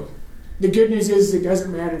can't do them. The good news is it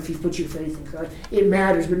doesn't matter if you've put your faith in Christ. It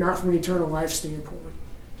matters, but not from an eternal life standpoint.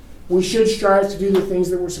 We should strive to do the things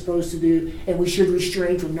that we're supposed to do, and we should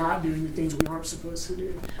restrain from not doing the things we aren't supposed to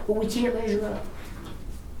do. But we can't measure up.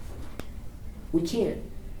 We can't.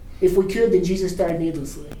 If we could, then Jesus died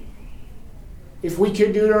needlessly. If we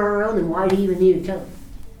could do it on our own, then why did he even need to come?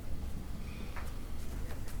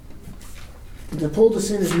 The pull to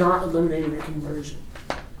sin is not eliminated at conversion.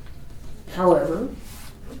 However,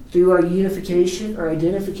 through our unification, our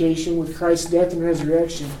identification with Christ's death and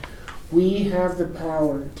resurrection, we have the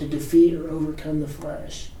power to defeat or overcome the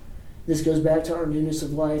flesh. This goes back to our newness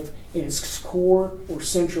of life, and it's core or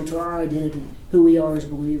central to our identity, who we are as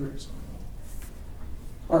believers.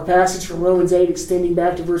 Our passage from Romans 8, extending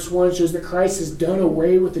back to verse 1, shows that Christ has done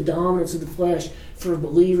away with the dominance of the flesh for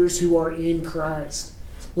believers who are in Christ.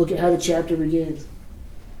 Look at how the chapter begins.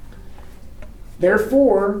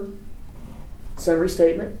 Therefore, summary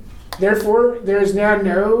statement, therefore there is now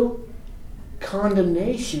no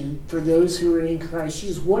condemnation for those who are in Christ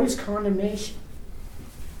Jesus. What is condemnation?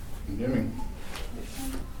 Condemning.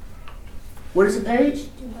 What is the page?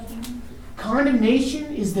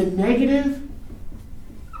 Condemnation is the negative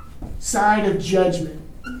side of judgment.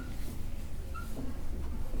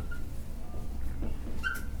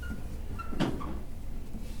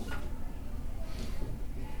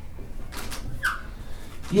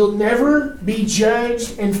 You'll never be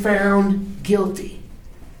judged and found guilty.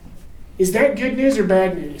 Is that good news or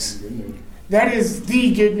bad news? Good news. That is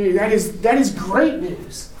the good news. That is great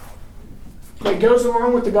news. That goes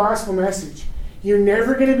along with the gospel message. You're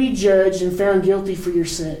never going to be judged and found guilty for your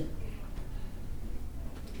sin.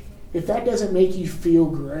 If that doesn't make you feel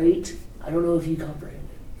great, I don't know if you comprehend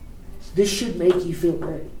it. This should make you feel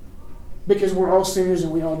great. Because we're all sinners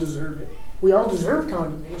and we all deserve it. We all deserve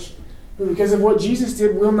condemnation. But because of what Jesus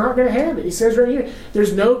did, we're not going to have it. He says right here,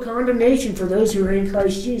 there's no condemnation for those who are in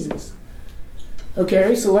Christ Jesus.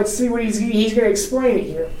 Okay, so let's see what he's going to explain it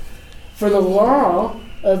here. For the law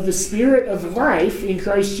of the Spirit of life in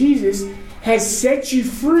Christ Jesus has set you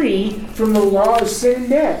free from the law of sin and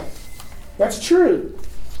death. That's true.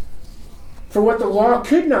 For what the law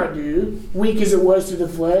could not do, weak as it was to the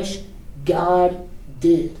flesh, God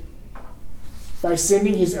did. By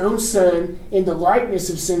sending his own Son in the likeness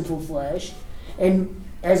of sinful flesh, and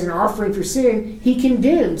as an offering for sin, he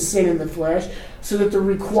condemned sin in the flesh, so that the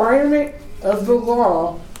requirement of the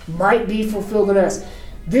law might be fulfilled in us.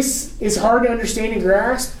 This is hard to understand and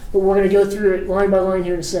grasp, but we're going to go through it line by line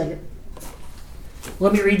here in a second.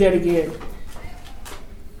 Let me read that again.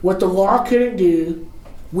 What the law couldn't do,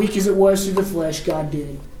 weak as it was through the flesh, God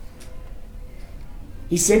did.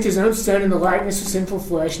 He sent his own Son in the likeness of sinful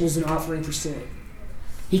flesh and as an offering for sin.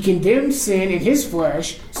 He condemned sin in his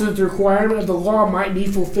flesh so that the requirement of the law might be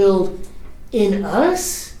fulfilled in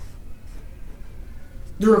us?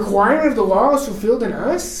 The requirement of the law is fulfilled in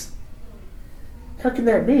us? How can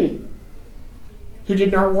that be? Who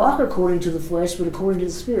did not walk according to the flesh, but according to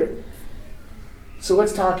the Spirit. So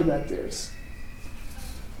let's talk about this.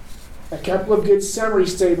 A couple of good summary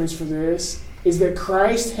statements for this is that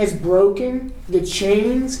Christ has broken the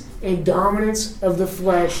chains and dominance of the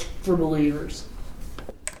flesh for believers.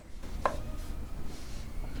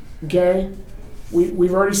 Okay?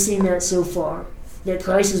 We've already seen that so far. That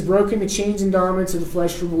Christ has broken the chains and dominance of the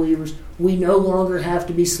flesh for believers. We no longer have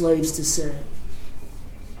to be slaves to sin.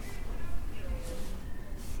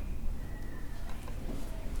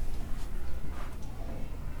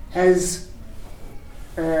 Has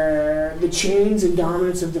the chains and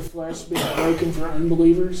dominance of the flesh been broken for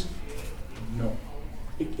unbelievers? No.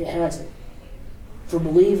 It hasn't. For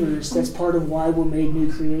believers, that's part of why we're made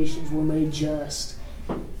new creations. We're made just.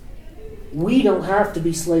 We don't have to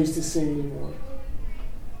be slaves to sin anymore.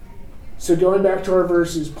 So going back to our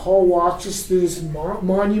verses, Paul walks us through this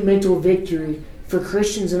monumental victory for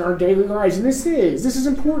Christians in our daily lives. And this is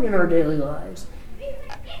important in our daily lives.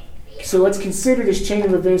 So let's consider this chain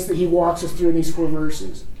of events that he walks us through in these 4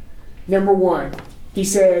 verses. Number 1, he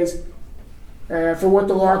says, for what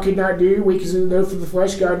the law could not do, weak as it was for the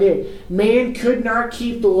flesh, God did. Man could not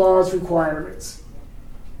keep the law's requirements.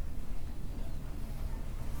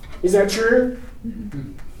 Is that true?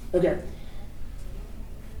 Okay.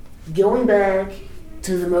 Going back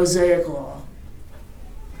to the Mosaic law,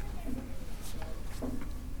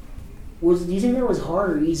 do you think that was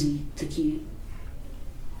hard or easy to keep?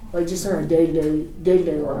 Like just in our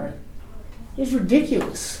day-to-day life. It's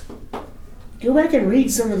ridiculous. Go back and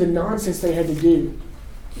read some of the nonsense they had to do.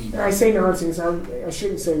 And I say nonsense, I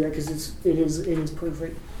shouldn't say that because it is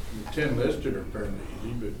perfect. The 10 listed are fairly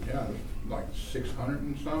easy, but yeah, there's like 600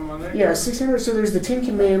 and some, I think. Yeah, 600. So there's the 10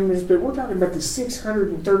 Commandments, but we're talking about the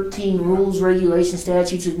 613 rules, regulations,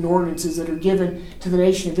 statutes, and ordinances that are given to the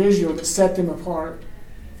nation of Israel that set them apart.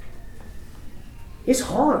 It's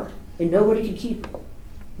hard, and nobody can keep it.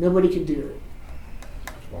 Nobody can do it.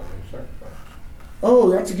 That's why they sacrifice. Oh,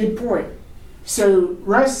 that's a good point. So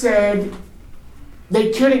Russ said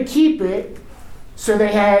they couldn't keep it, so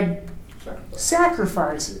they had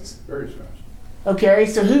sacrifices. Very fast. Okay,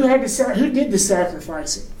 so who did the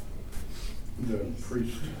sacrificing? The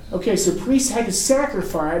priest. Okay, so priests had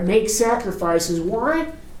to make sacrifices.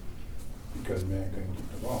 Why? Because man couldn't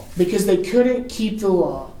keep the law. Because they couldn't keep the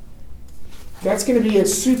law. That's going to be a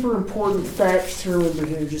super important fact to remember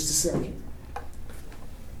here in just a second.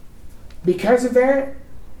 Because of that,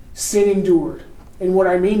 sin endured. And what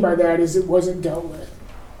I mean by that is it wasn't dealt with.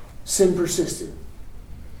 Sin persisted.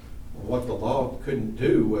 What the law couldn't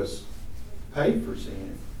do was pay for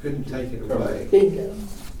sin. Couldn't take it away. Bingo.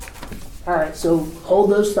 All right, so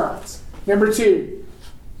hold those thoughts. Number 2,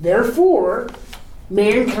 therefore,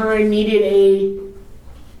 mankind needed a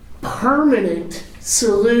permanent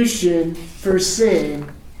solution for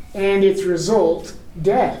sin and its result,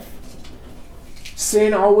 death.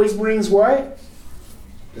 Sin always brings what?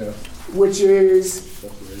 Death. Which is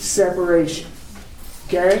separation.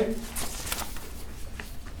 Okay?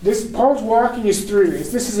 Paul's walking us through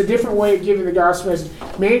this. This is a different way of giving the gospel message.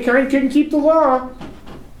 Mankind couldn't keep the law,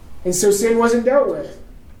 and so sin wasn't dealt with.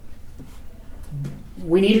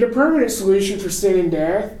 We needed a permanent solution for sin and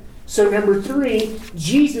death. So number 3,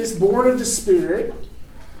 Jesus, born of the Spirit,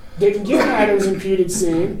 didn't get Adam's imputed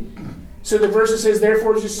sin. So the verse says,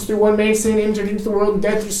 therefore, just through one man's sin entered into the world, and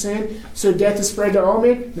death through sin. So death is spread to all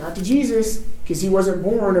men, not to Jesus, because he wasn't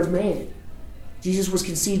born of man. Jesus was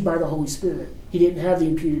conceived by the Holy Spirit. He didn't have the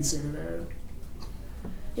imputed sin of Adam.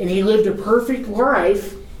 And he lived a perfect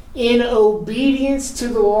life in obedience to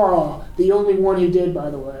the law, the only one who did, by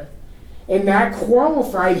the way. And that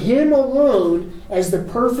qualified him alone as the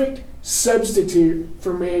perfect substitute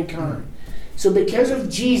for mankind. So because of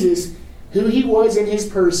Jesus, who he was in his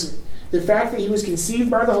person, the fact that he was conceived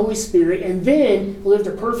by the Holy Spirit and then lived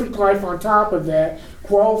a perfect life on top of that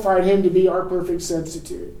qualified him to be our perfect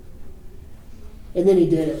substitute. And then he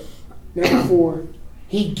did it. Number 4,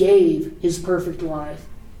 he gave his perfect life.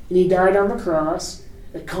 And he died on the cross,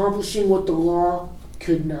 accomplishing what the law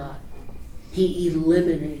could not. He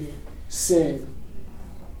eliminated sin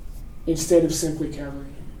instead of simply covering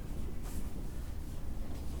it.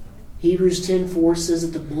 Hebrews 10:4 says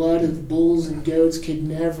that the blood of bulls and goats could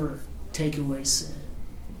never take away sin.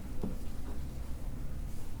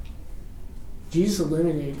 Jesus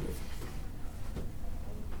eliminated it.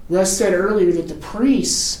 Russ said earlier that the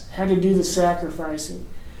priests had to do the sacrificing.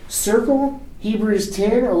 Circle Hebrews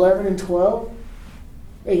 10, 11, and 12.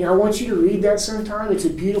 And I want you to read that sometime. It's a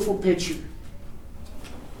beautiful picture.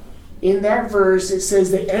 In that verse, it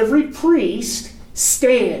says that every priest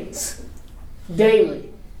stands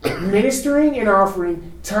daily, ministering and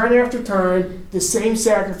offering time after time the same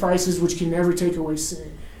sacrifices which can never take away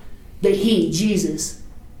sin. That he, Jesus,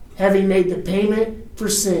 having made the payment for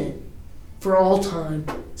sin for all time,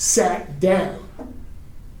 sat down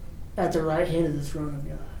at the right hand of the throne of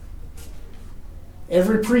God.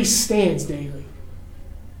 Every priest stands daily,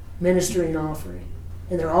 ministering and offering.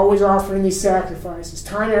 And they're always offering these sacrifices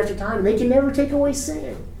time after time. And they can never take away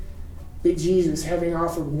sin. But Jesus, having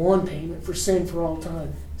offered one payment for sin for all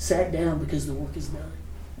time, sat down because the work is done.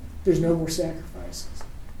 There's no more sacrifices.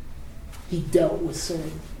 He dealt with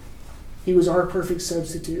sin. He was our perfect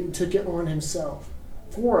substitute and took it on himself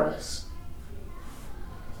for us.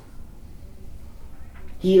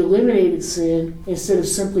 He eliminated sin instead of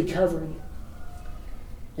simply covering it.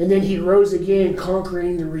 And then he rose again,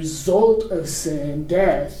 conquering the result of sin,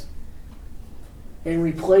 death, and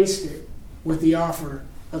replaced it with the offer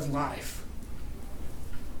of life.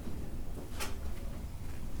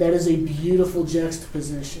 That is a beautiful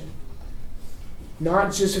juxtaposition.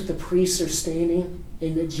 Not just that the priests are standing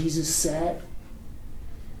and that Jesus sat,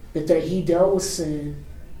 but that he dealt with sin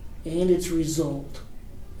and its result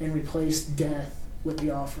and replaced death with the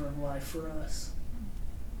offer of life for us.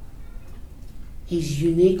 He's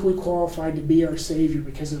uniquely qualified to be our Savior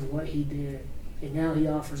because of what he did. And now he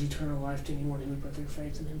offers eternal life to anyone who would put their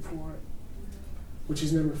faith in him for it. Which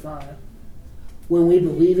is number 5. When we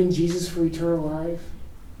believe in Jesus for eternal life,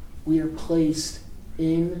 we are placed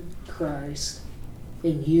in Christ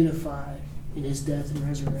and unified in his death and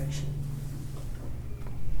resurrection.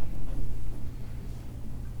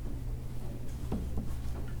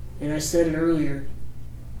 And I said it earlier,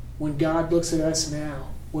 when God looks at us now,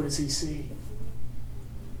 what does he see?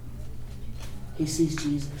 He sees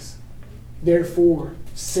Jesus. Therefore,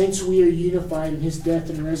 since we are unified in his death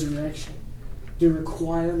and resurrection, the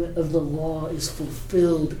requirement of the law is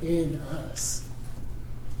fulfilled in us.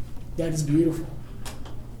 That is beautiful.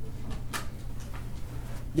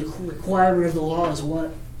 The requirement of the law is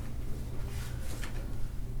what?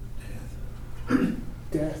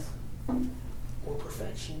 Death or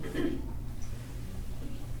perfection.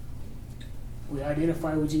 We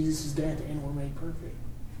identify with Jesus' death and we're made perfect.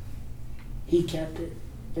 He kept it,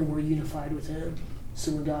 and we're unified with him.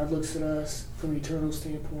 So when God looks at us from an eternal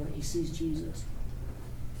standpoint, he sees Jesus.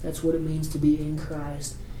 That's what it means to be in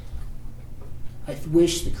Christ. I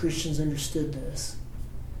wish the Christians understood this,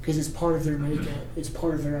 because it's part of their makeup. It's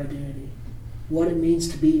part of their identity. What it means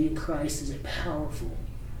to be in Christ is a powerful,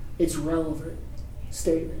 it's relevant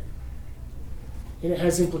statement. And it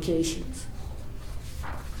has implications.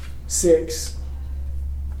 6,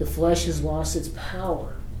 the flesh has lost its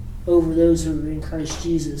power over those who are in Christ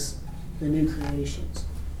Jesus, the new creations.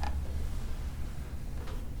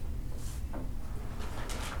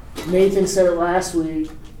 Nathan said it last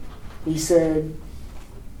week. He said,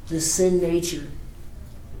 the sin nature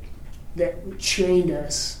that chained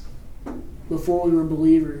us before we were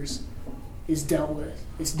believers is dealt with.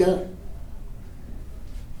 It's done.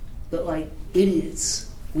 But like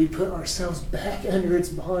idiots, we put ourselves back under its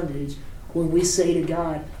bondage when we say to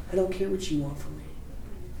God, I don't care what you want from me.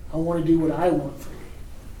 I want to do what I want for you,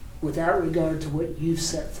 without regard to what you've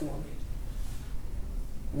set for me.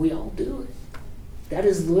 We all do it. That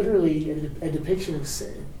is literally a depiction of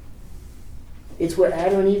sin. It's what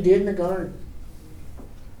Adam and Eve did in the garden.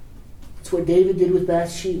 It's what David did with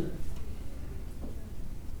Bathsheba.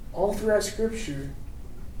 All throughout Scripture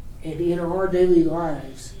and in our daily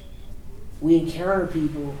lives, we encounter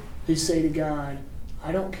people who say to God,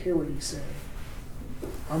 I don't care what you say.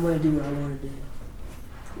 I'm going to do what I want to do.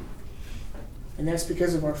 And that's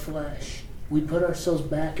because of our flesh. We put ourselves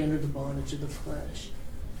back under the bondage of the flesh.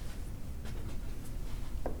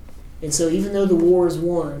 And so even though the war is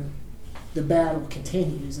won, the battle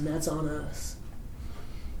continues, and that's on us.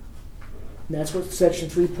 And that's what section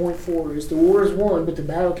 3.4 is. The war is won, but the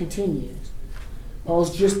battle continues.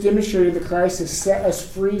 Paul's just demonstrated that Christ has set us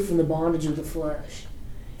free from the bondage of the flesh.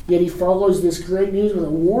 Yet he follows this great news with a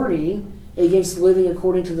warning against living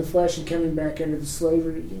according to the flesh and coming back under the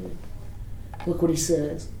slavery again. Look what he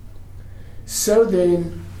says. So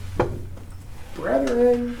then,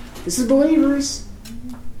 brethren, this is believers.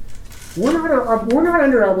 We're not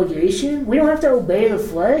under obligation. We don't have to obey the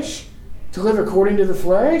flesh to live according to the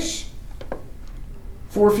flesh.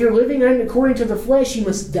 For if you're living according to the flesh, you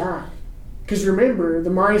must die. Because remember, the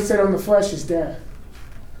mindset on the flesh is death.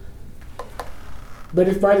 But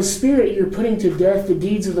if by the Spirit you're putting to death the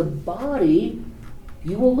deeds of the body,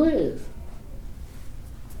 you will live.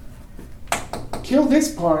 Kill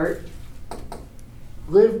this part,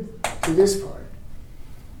 live to this part.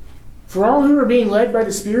 For all who are being led by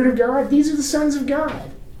the Spirit of God, these are the sons of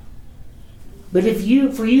God. But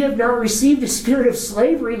you have not received a spirit of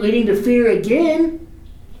slavery leading to fear again,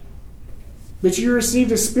 but you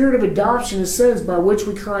received a spirit of adoption as sons, by which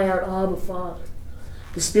we cry out, Abba, Father.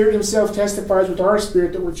 The Spirit himself testifies with our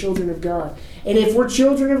spirit that we're children of God. And if we're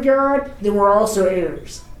children of God, then we're also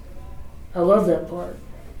heirs. I love that part.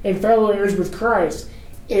 And fellow heirs with Christ,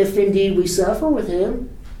 if indeed we suffer with him,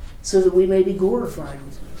 so that we may be glorified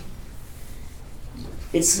with him.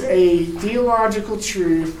 It's a theological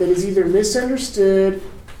truth that is either misunderstood,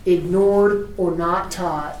 ignored, or not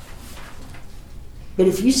taught. But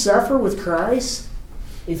if you suffer with Christ,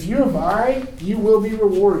 if you abide, you will be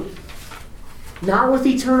rewarded. Not with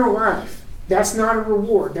eternal life. That's not a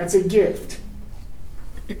reward. That's a gift.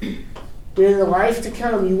 But in the life to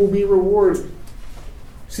come, you will be rewarded,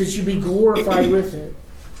 so that you be glorified with it.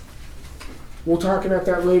 We'll talk about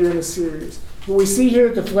that later in the series. But we see here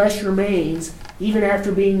that the flesh remains even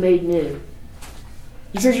after being made new.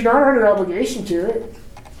 He says you're not under obligation to it,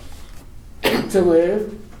 to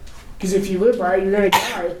live. Because if you live by it, you're going to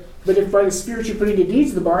die. But if by the Spirit you're putting the deeds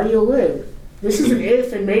of the body, you'll live. This is an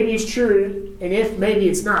if, and maybe it's true, and if, maybe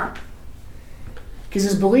it's not. Because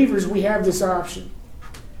as believers, we have this option.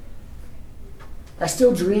 I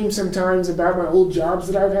still dream sometimes about my old jobs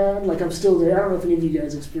that I've had. Like I'm still there. I don't know if any of you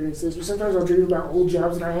guys experience this, but sometimes I'll dream about old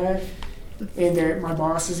jobs that I had, and that my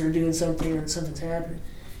bosses are doing something and something's happening.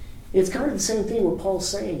 It's kind of the same thing what Paul's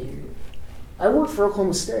saying here. I work for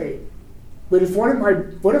Oklahoma State, but if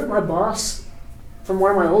what if my boss from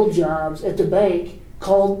one of my old jobs at the bank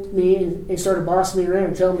called me and started bossing me around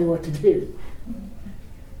and telling me what to do?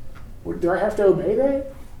 Do I have to obey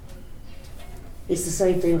that? It's the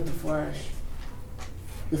same thing with the flesh.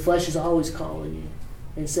 The flesh is always calling you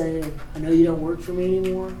and saying, I know you don't work for me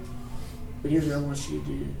anymore, but here's what I want you to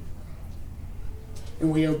do.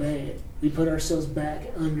 And we obey it. We put ourselves back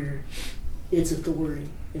under its authority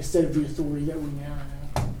instead of the authority that we now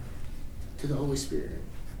have to the Holy Spirit.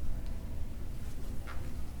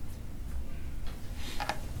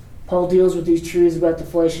 Paul deals with these truths about the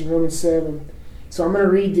flesh in Romans 7. So I'm going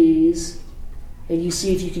to read these, and you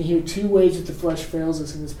see if you can hear two ways that the flesh fails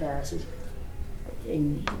us in this passage.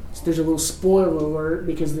 And there's a little spoiler alert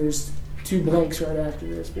because there's two blanks right after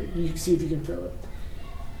this, but you can see if you can fill it.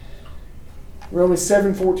 Romans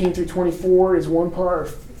 7, 14 through 24 is one part,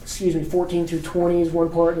 14 through 20 is one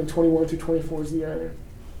part, and 21 through 24 is the other.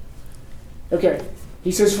 Okay,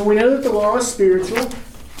 he says, for we know that the law is spiritual.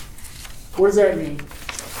 What does that mean?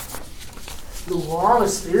 The law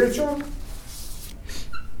is spiritual?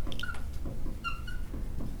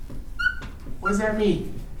 What does that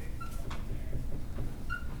mean?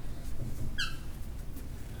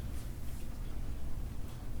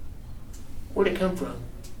 Where'd it come from?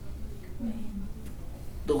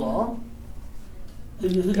 The law?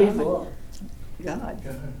 Who gave the law? God.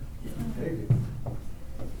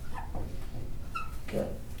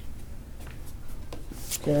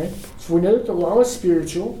 Okay. So we know that the law is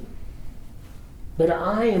spiritual, but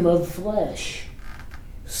I am of flesh,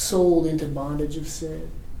 sold into bondage of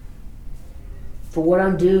sin. For what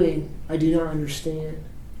I'm doing, I do not understand.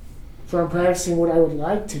 For I'm practicing what I would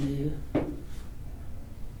like to do,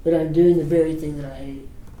 but I'm doing the very thing that I hate.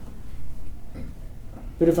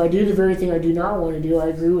 But if I do the very thing I do not want to do, I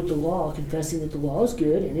agree with the law, confessing that the law is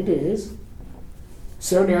good, and it is.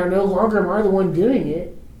 So now no longer am I the one doing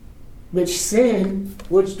it, but sin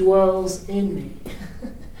which dwells in me.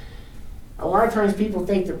 A lot of times people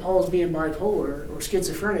think that Paul's being bipolar or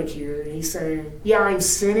schizophrenic here, and he's saying, yeah, I'm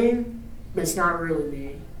sinning, but it's not really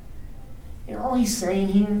me. And all he's saying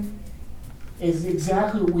here is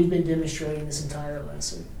exactly what we've been demonstrating this entire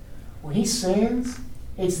lesson. When he sins,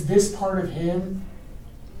 it's this part of him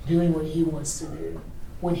doing what he wants to do,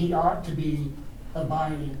 when he ought to be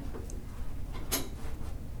abiding.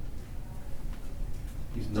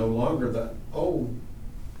 He's no longer the old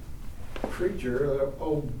creature, the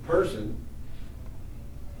old person.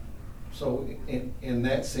 So in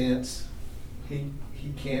that sense, he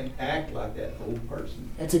he can't act like that old person.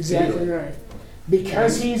 That's exactly Really. right.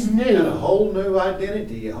 Because he's And a new. whole new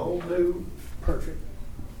identity, a whole new, Perfect.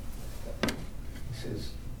 he says,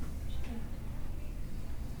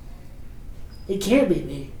 It can't be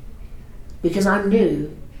me. Because I'm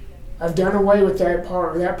new. I've done away with that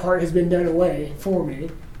part, or that part has been done away for me.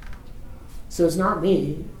 So it's not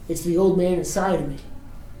me. It's the old man inside of me.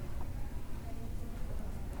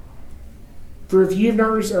 For if you have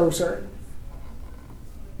not received,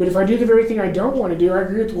 But if I do the very thing I don't want to do, I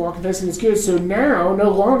agree with the law, confessing it's good. So now, no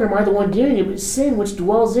longer am I the one doing it, but sin which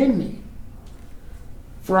dwells in me.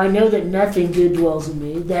 For I know that nothing good dwells in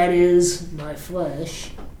me, that is, my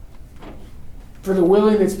flesh. For the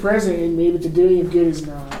willing that's present in me, but the doing of good is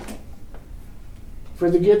not. For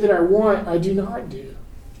the good that I want, I do not do.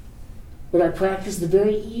 But I practice the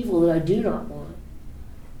very evil that I do not want.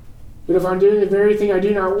 But if I'm doing the very thing I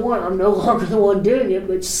do not want, I'm no longer the one doing it,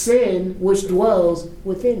 but sin which dwells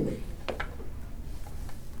within me.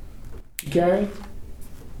 Okay?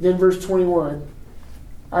 Then verse 21.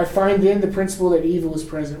 I find then the principle that evil is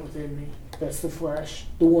present within me. That's the flesh,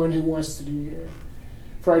 the one who wants to do good.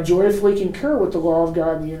 For I joyfully concur with the law of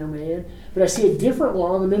God in the inner man, but I see a different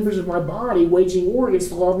law in the members of my body, waging war against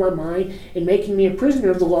the law of my mind, and making me a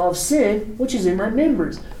prisoner of the law of sin, which is in my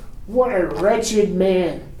members. What a wretched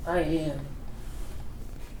man I am. And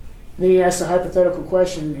then he asks a hypothetical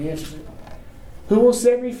question and he answers it. Who will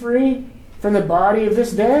set me free from the body of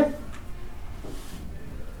this death?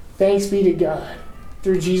 Thanks be to God,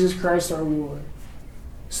 through Jesus Christ our Lord.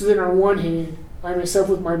 So then on one hand, I myself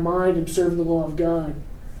with my mind am serving the law of God,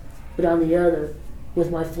 but on the other, with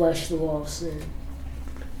my flesh, the law of sin.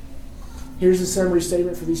 Here's the summary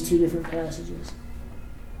statement for these two different passages.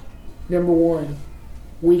 Number one,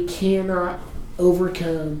 we cannot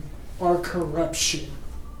overcome our corruption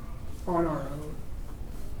on our own.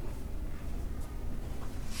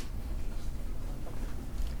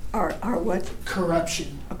 Our what?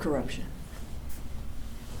 Corruption. A corruption.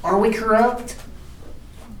 Are we corrupt?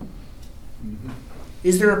 mm-hmm.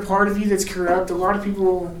 Is there a part of you that's corrupt? A lot of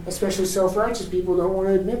people, especially self-righteous people, don't want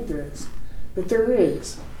to admit this. But there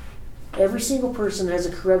is. Every single person has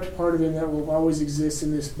a corrupt part of them that will always exist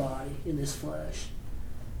in this body, in this flesh.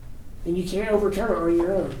 And you can't overcome it on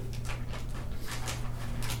your own.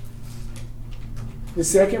 The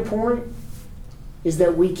second point is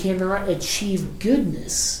that we cannot achieve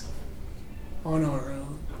goodness on our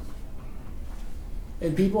own.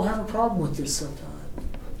 And people have a problem with this sometimes.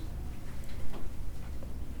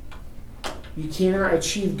 You cannot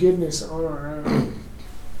achieve goodness on our own.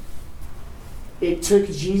 It took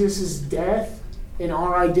Jesus' death and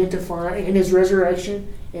our identifying, and his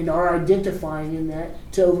resurrection, and our identifying in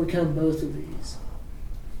that to overcome both of these.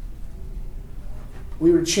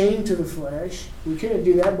 We were chained to the flesh. We couldn't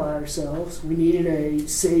do that by ourselves. We needed a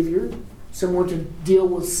Savior, someone to deal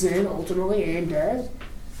with sin ultimately and death.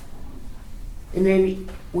 And then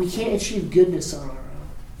we can't achieve goodness on our own.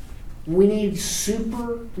 We need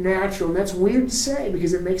supernatural, and that's weird to say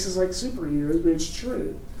because it makes us like superheroes, but it's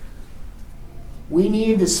true. We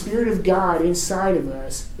need the Spirit of God inside of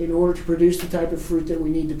us in order to produce the type of fruit that we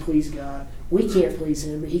need to please God. We can't please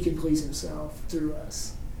Him, but He can please Himself through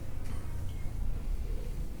us.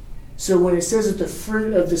 So when it says that the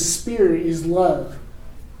fruit of the Spirit is love,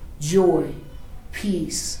 joy,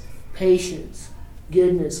 peace, patience,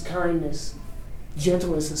 goodness, kindness,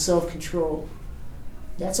 gentleness, and self-control,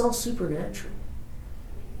 that's all supernatural.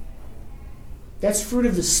 That's fruit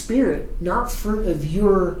of the Spirit, not fruit of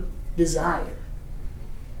your desire.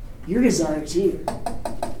 Your desire is here.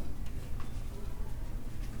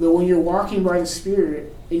 But when you're walking by the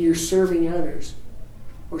Spirit and you're serving others,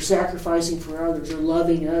 or sacrificing for others, or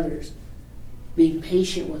loving others, being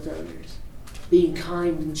patient with others, being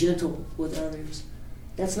kind and gentle with others,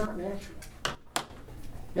 that's not natural.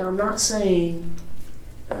 Now, I'm not saying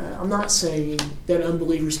that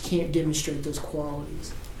unbelievers can't demonstrate those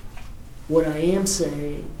qualities. What I am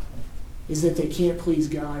saying is that they can't please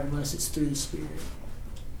God unless it's through the Spirit.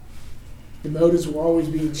 The motives will always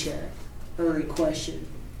be in check or in question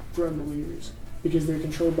for unbelievers because they're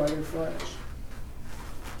controlled by their flesh.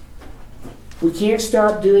 We can't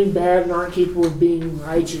stop doing bad and aren't capable of being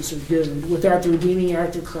righteous or good without the redeeming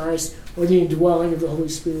act of Christ or the indwelling of the Holy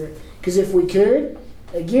Spirit. Because if we could,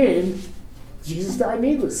 again, Jesus died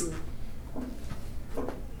needlessly.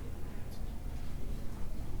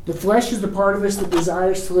 The flesh is the part of us that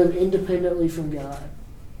desires to live independently from God.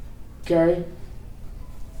 Okay?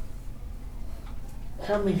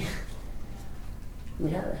 How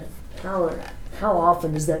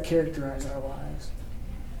often does that characterize our lives?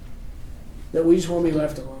 That we just want to be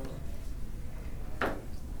left alone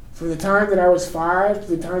For the time that I was 5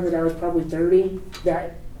 to the time that I was probably 30,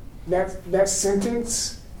 that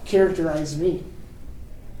sentence characterized me.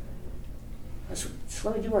 I just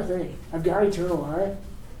want to do my thing. I've got eternal life.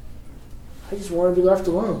 I just want to be left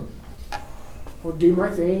alone. I'll do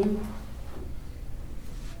my thing.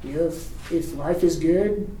 You know, if life is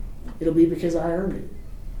good, it'll be because I earned it.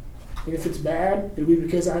 And if it's bad, it'll be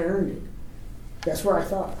because I earned it. That's what I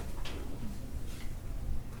thought.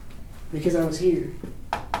 Because I was here,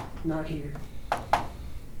 not here.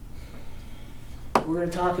 We're going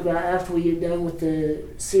to talk about, after we get done with the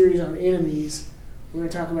series on enemies, we're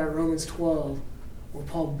going to talk about Romans 12, where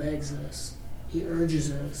Paul begs us. He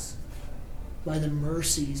urges us by the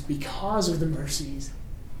mercies, because of the mercies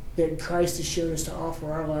that Christ has shown us, to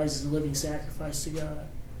offer our lives as a living sacrifice to God.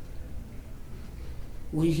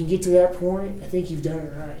 When you can get to that point, I think you've done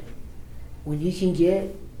it right. When you can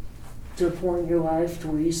get to a point in your life to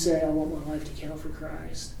where you say, I want my life to count for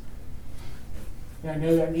Christ. And I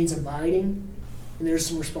know that means abiding, and there's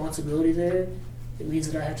some responsibility there. It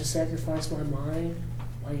means that I have to sacrifice my mind,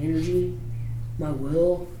 my energy, my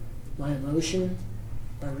will, my emotion,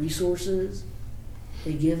 my resources,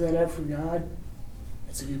 and give that up for God.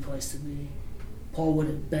 That's a good place to be. Paul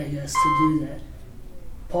wouldn't beg us to do that.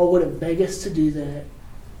 Paul wouldn't beg us to do that,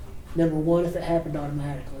 number one, if it happened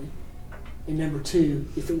automatically, and number two,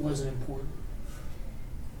 if it wasn't important.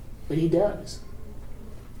 But he does.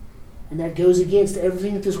 And that goes against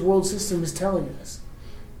everything that this world system is telling us.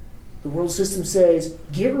 The world system says,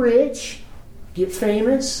 get rich, get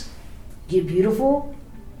famous, get beautiful,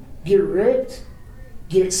 get ripped,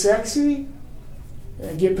 get sexy,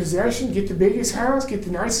 get possession, get the biggest house, get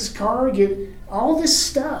the nicest car, get all this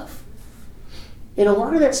stuff. And a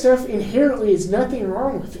lot of that stuff inherently is nothing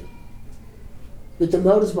wrong with it. But the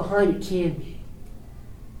motives behind it can be.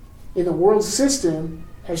 And the world system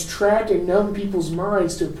has tracked and numbed people's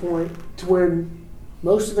minds to a point to where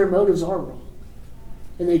most of their motives are wrong.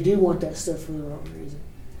 And they do want that stuff for the wrong reason.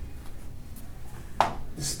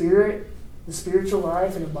 The spiritual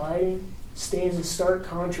life and abiding stands in stark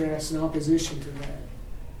contrast and opposition to that.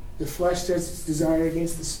 The flesh sets its desire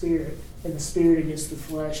against the spirit, and the spirit against the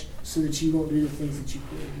flesh, so that you won't do the things that you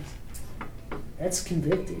please. That's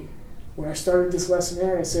convicting. When I started this lesson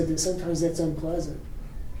out, I said that sometimes that's unpleasant.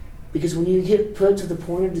 Because when you get put to the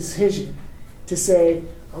point of decision to say,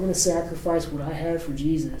 I'm going to sacrifice what I have for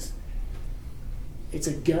Jesus, it's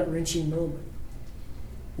a gut-wrenching moment.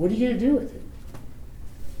 What are you going to do with it?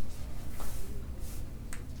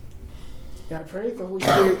 And I pray that the Holy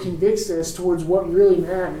Spirit convicts us towards what really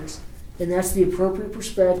matters, and that's the appropriate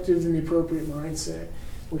perspective and the appropriate mindset.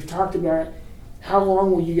 We've talked about how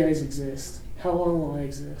long will you guys exist? How long will I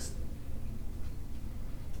exist?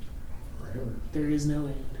 Forever. There is no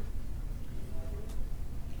end.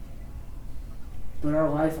 But our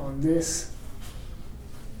life on this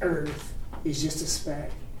earth is just a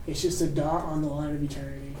speck. It's just a dot on the line of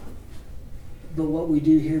eternity. But what we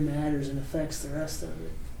do here matters and affects the rest of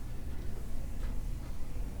it.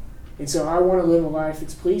 And so I want to live a life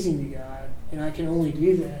that's pleasing to God, and I can only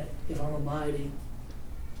do that if I'm abiding.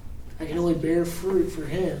 I can only bear fruit for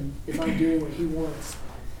Him if I'm doing what He wants.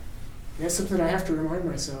 And that's something I have to remind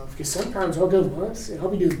myself, because sometimes I'll go months and I'll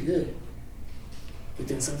be doing good. But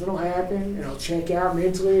then something will happen, and I'll check out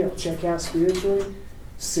mentally, I'll check out spiritually.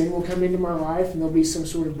 Sin will come into my life, and there'll be some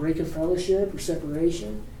sort of break of fellowship or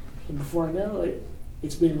separation. And before I know it,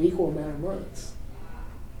 it's been an equal amount of months.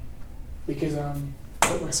 Because I'm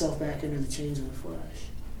put myself back under the chains of the flesh.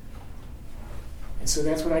 And so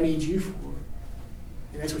that's what I need you for.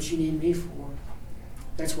 And that's what you need me for.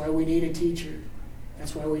 That's why we need a teacher.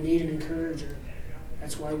 That's why we need an encourager.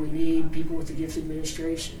 That's why we need people with the gift of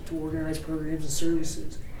administration to organize programs and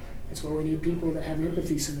services. That's why we need people that have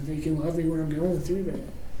empathy so that they can love me when I'm going through that.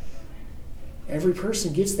 Every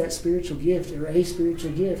person gets that spiritual gift, or a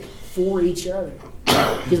spiritual gift, for each other.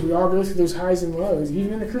 Because we all go through those highs and lows,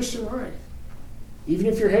 even in the Christian life. Even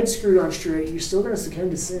if your head's screwed on straight, you're still going to succumb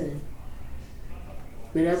to sin.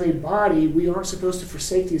 But as a body, we aren't supposed to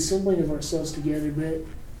forsake the assembling of ourselves together, but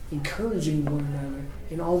encouraging one another,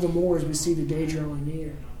 and all the more as we see the day drawing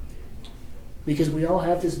near. Because we all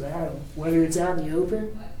have this battle, whether it's out in the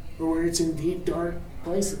open or whether it's in deep, dark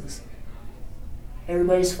places.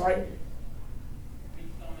 Everybody's fighting.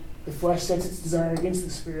 The flesh sets its desire against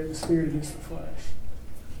the spirit against the flesh.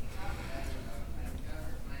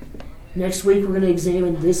 Next week, we're going to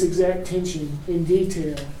examine this exact tension in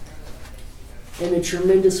detail and the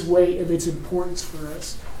tremendous weight of its importance for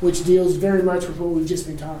us, which deals very much with what we've just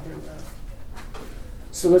been talking about.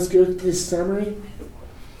 So let's go through this summary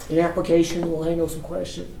and application. We'll handle some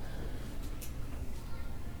questions.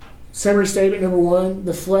 Summary statement number 1,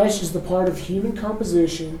 the flesh is the part of human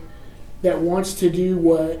composition that wants to do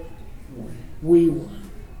what we want,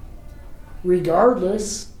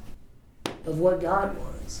 regardless of what God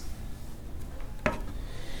wants.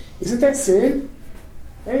 Isn't that sin?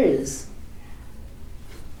 That is.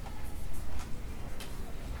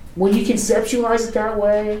 When you conceptualize it that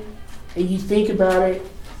way and you think about it,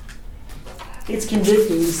 it's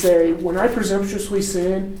convicting to say, when I presumptuously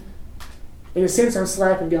sin, in a sense I'm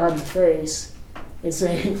slapping God in the face and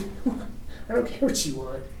saying, I don't care what you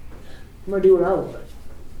want. I'm going to do what I want.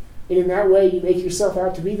 And in that way, you make yourself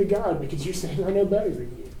out to be the God because you're saying, I know better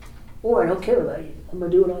than you. Or I don't care about you. I'm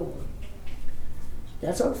going to do what I want.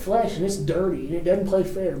 That's our flesh, and it's dirty, and it doesn't play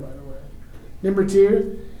fair, by the way. Number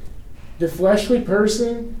 2, the fleshly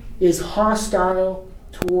person is hostile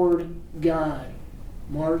toward God,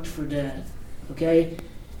 marked for death. Okay?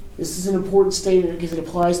 This is an important statement because it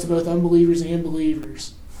applies to both unbelievers and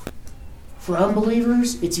believers. For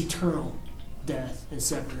unbelievers, it's eternal death and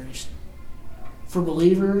separation. For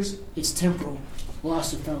believers, it's temporal,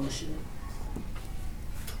 loss of fellowship.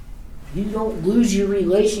 You don't lose your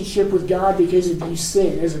relationship with God because of you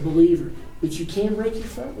sin as a believer, but you can break your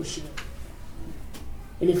fellowship.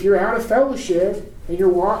 And if you're out of fellowship and you're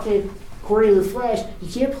walking according to the flesh,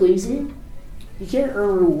 you can't please Him. You can't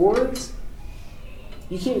earn rewards.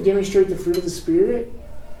 You can't demonstrate the fruit of the Spirit.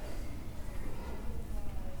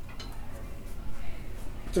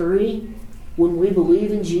 3, when we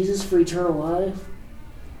believe in Jesus for eternal life,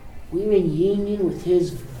 we're in union with His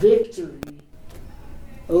victory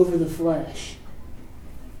over the flesh.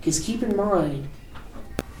 Because keep in mind,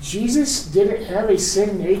 Jesus didn't have a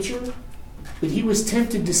sin nature, but He was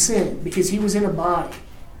tempted to sin because He was in a body.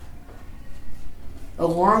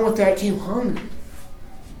 Along with that came hunger.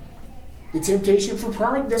 The temptation for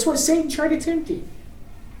pride. That's what Satan tried to tempt Him.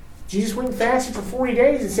 Jesus went and fasted for 40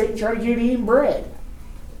 days and Satan tried to get Him eating bread.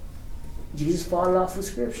 Jesus fought it off with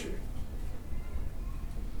Scripture.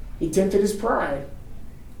 He tempted his pride.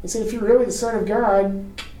 He said, if you're really the Son of God,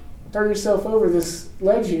 throw yourself over this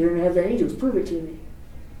ledge here and have the angels prove it to me.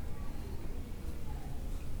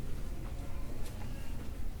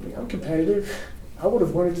 I mean, I'm competitive. I would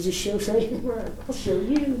have wanted to just show Satan, I'll show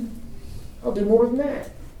you. I'll do more than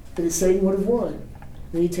that. But Satan would have won.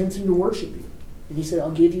 And he tempts him to worship you. And he said,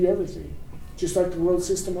 I'll give you everything. Just like the world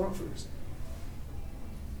system offers.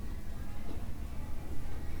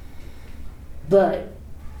 But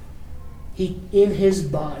He, in His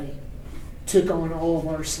body, took on all of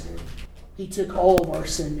our sin. He took all of our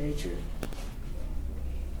sin nature.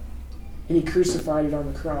 And He crucified it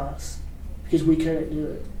on the cross because we couldn't do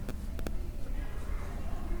it.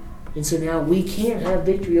 And so now we can't have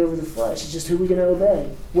victory over the flesh. It's just who we're going to obey.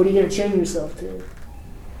 What are you going to chain yourself to?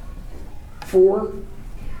 4,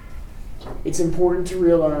 it's important to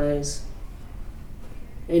realize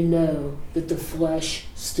and know that the flesh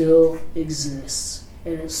still exists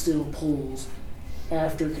and it still pulls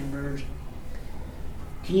after conversion.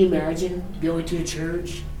 Can you imagine going to a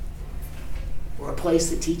church or a place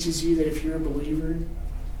that teaches you that if you're a believer,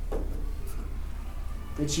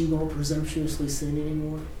 that you won't presumptuously sin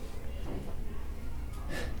anymore?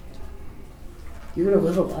 You're going to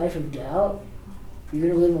live a life of doubt. You're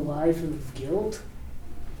going to live a life of guilt.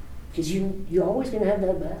 Because you're always going to have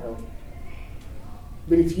that battle.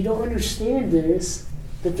 But if you don't understand this,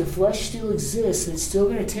 that the flesh still exists and it's still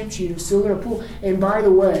going to tempt you and it's still going to pull. And by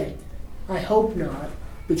the way, I hope not,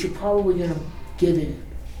 but you're probably going to give in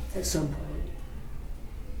at some point.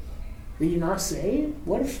 But you're not saved?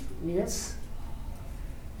 What if, it's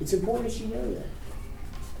important that you know that.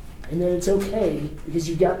 And that it's okay because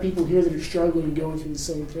you've got people here that are struggling and going through the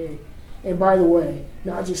same thing. And by the way,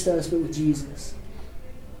 not just us, but with Jesus.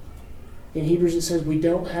 In Hebrews it says we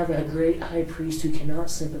don't have a great high priest who cannot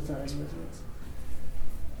sympathize with us.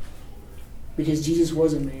 Because Jesus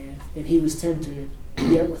was a man and He was tempted,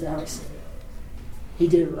 yet without sin. He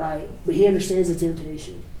did it right, but He understands the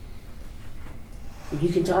temptation. And you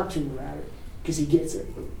can talk to Him about it because He gets it.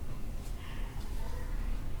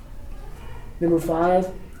 Number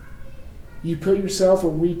 5, you put yourself, or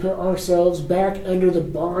we put ourselves back under the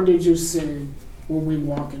bondage of sin when we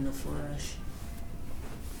walk in the flesh.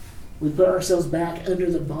 We put ourselves back under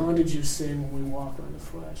the bondage of sin when we walk in the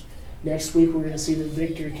flesh. Next week we're going to see that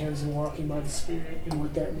victory comes in walking by the Spirit and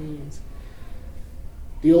what that means.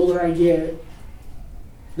 The older I get,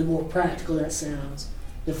 the more practical that sounds.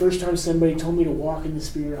 The first time somebody told me to walk in the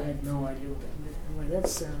Spirit, I had no idea what that meant. I'm like, that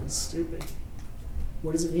sounds stupid.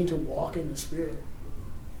 What does it mean to walk in the Spirit?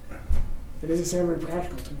 That doesn't sound very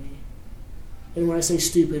practical to me. And when I say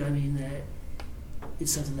stupid, I mean that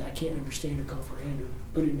it's something that I can't understand or comprehend or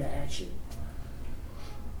put into action.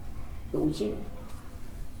 but we can't.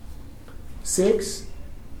 6,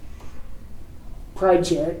 pride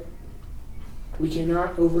check. We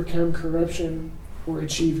cannot overcome corruption or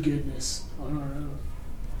achieve goodness on our own.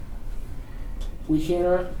 We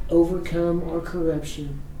cannot overcome our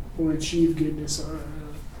corruption or achieve goodness on our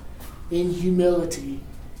own. In humility,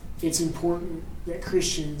 it's important that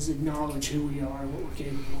Christians acknowledge who we are and what we're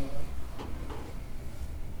capable of.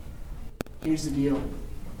 Here's the deal.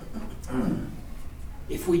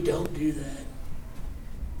 If we don't do that,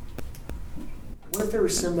 what if there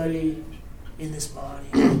was somebody in this body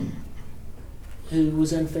who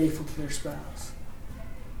was unfaithful to their spouse?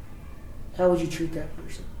 How would you treat that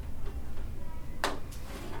person?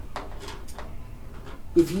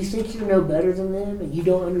 If you think you're no better than them and you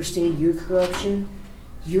don't understand your corruption,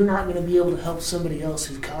 you're not going to be able to help somebody else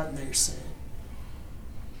who's caught in their sin.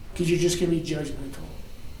 Because you're just going to be judgmental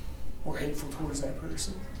or hateful towards that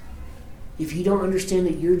person. If you don't understand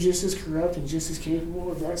that you're just as corrupt and just as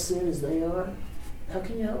capable of that sin as they are, how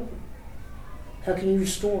can you help them? How can you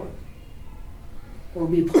restore them? Or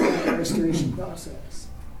be part of that restoration process?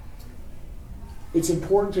 It's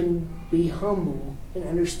important to be humble and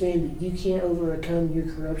understand that you can't overcome your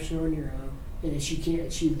corruption on your own and that you can't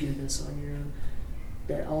achieve goodness on your own.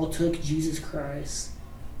 That all took Jesus Christ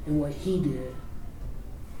and what He did.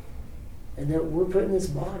 And that we're put in this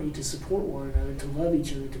body to support one another, to love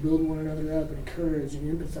each other, to build one another up and encourage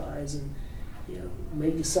and empathize and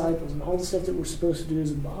make disciples and all the stuff that we're supposed to do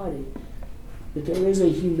as a body. But there is a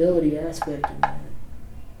humility aspect in that.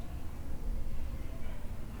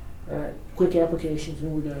 All right, quick applications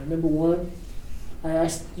when we're done. Number 1, I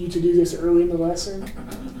asked you to do this early in the lesson,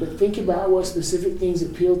 but think about what specific things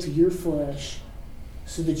appeal to your flesh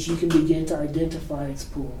so that you can begin to identify its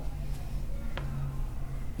pull.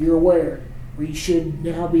 You're aware, or you should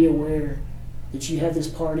now be aware, that you have this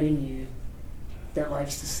part in you that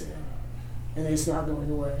likes to sin, and that it's not going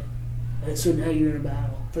away. And so now you're in a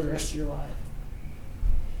battle for the rest of your life.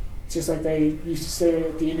 It's just like they used to say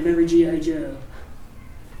at the end of every G.I. Joe,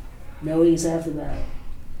 knowing is half the battle.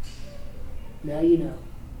 Now you know.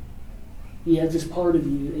 You have this part of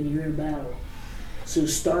you, and you're in a battle. So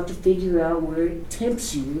start to figure out where it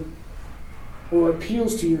tempts you or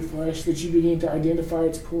appeals to your flesh that you begin to identify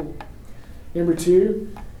its pull. Number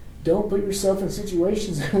 2, don't put yourself in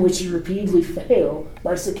situations in which you repeatedly fail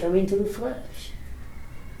by succumbing to the flesh.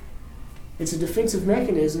 It's a defensive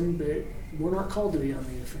mechanism, but we're not called to be on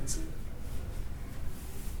the offensive.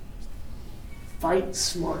 Fight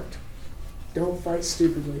smart. Don't fight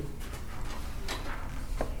stupidly.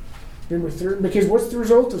 Number 3, because what's the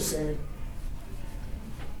result of sin?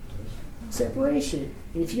 Separation.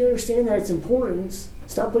 And if you understand that its importance,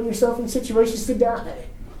 stop putting yourself in situations to die.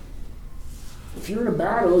 If you're in a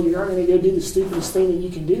battle, you're not going to go do the stupidest thing that you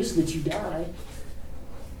can do so that you die.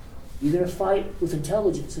 You're going to fight with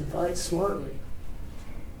intelligence and fight smartly.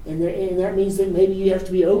 And that means that maybe you have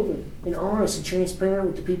to be open and honest and transparent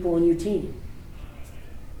with the people on your team.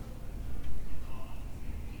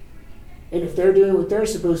 And if they're doing what they're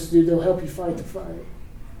supposed to do, they'll help you fight the fight.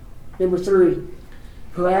 Number 3,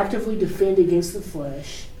 proactively defend against the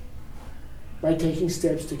flesh by taking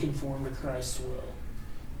steps to conform to Christ's will.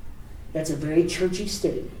 That's a very churchy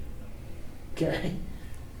statement. Okay?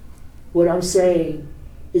 What I'm saying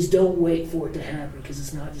is don't wait for it to happen, because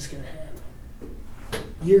it's not just going to happen.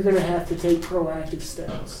 You're going to have to take proactive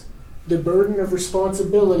steps. The burden of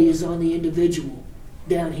responsibility is on the individual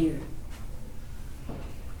down here.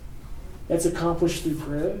 That's accomplished through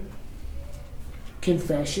prayer,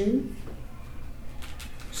 confession,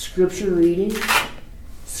 scripture reading,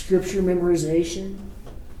 scripture memorization,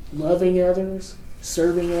 loving others,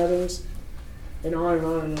 serving others, and on and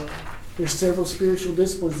on and on. There's several spiritual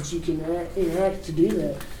disciplines that you can enact to do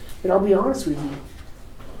that. But I'll be honest with you,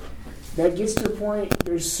 that gets to the point,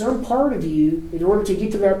 there's some part of you, in order to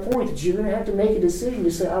get to that point, that you're going to have to make a decision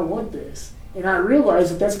to say, I want this. And I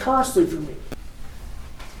realize that that's costly for me.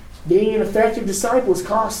 Being an effective disciple is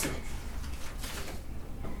costly.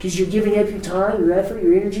 Because you're giving up your time, your effort,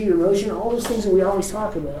 your energy, your emotion, all those things that we always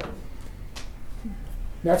talk about.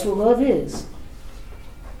 That's what love is.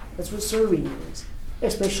 That's what serving is.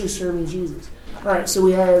 Especially serving Jesus. All right, so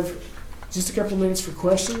we have just a couple minutes for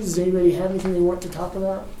questions. Does anybody have anything they want to talk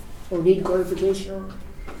about or need clarification on?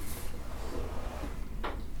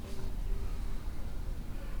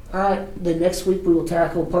 All right, the next week we will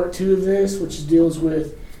tackle part 2 of this, which deals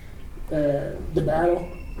with the battle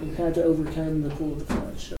and how to overcome the pull of the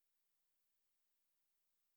flesh.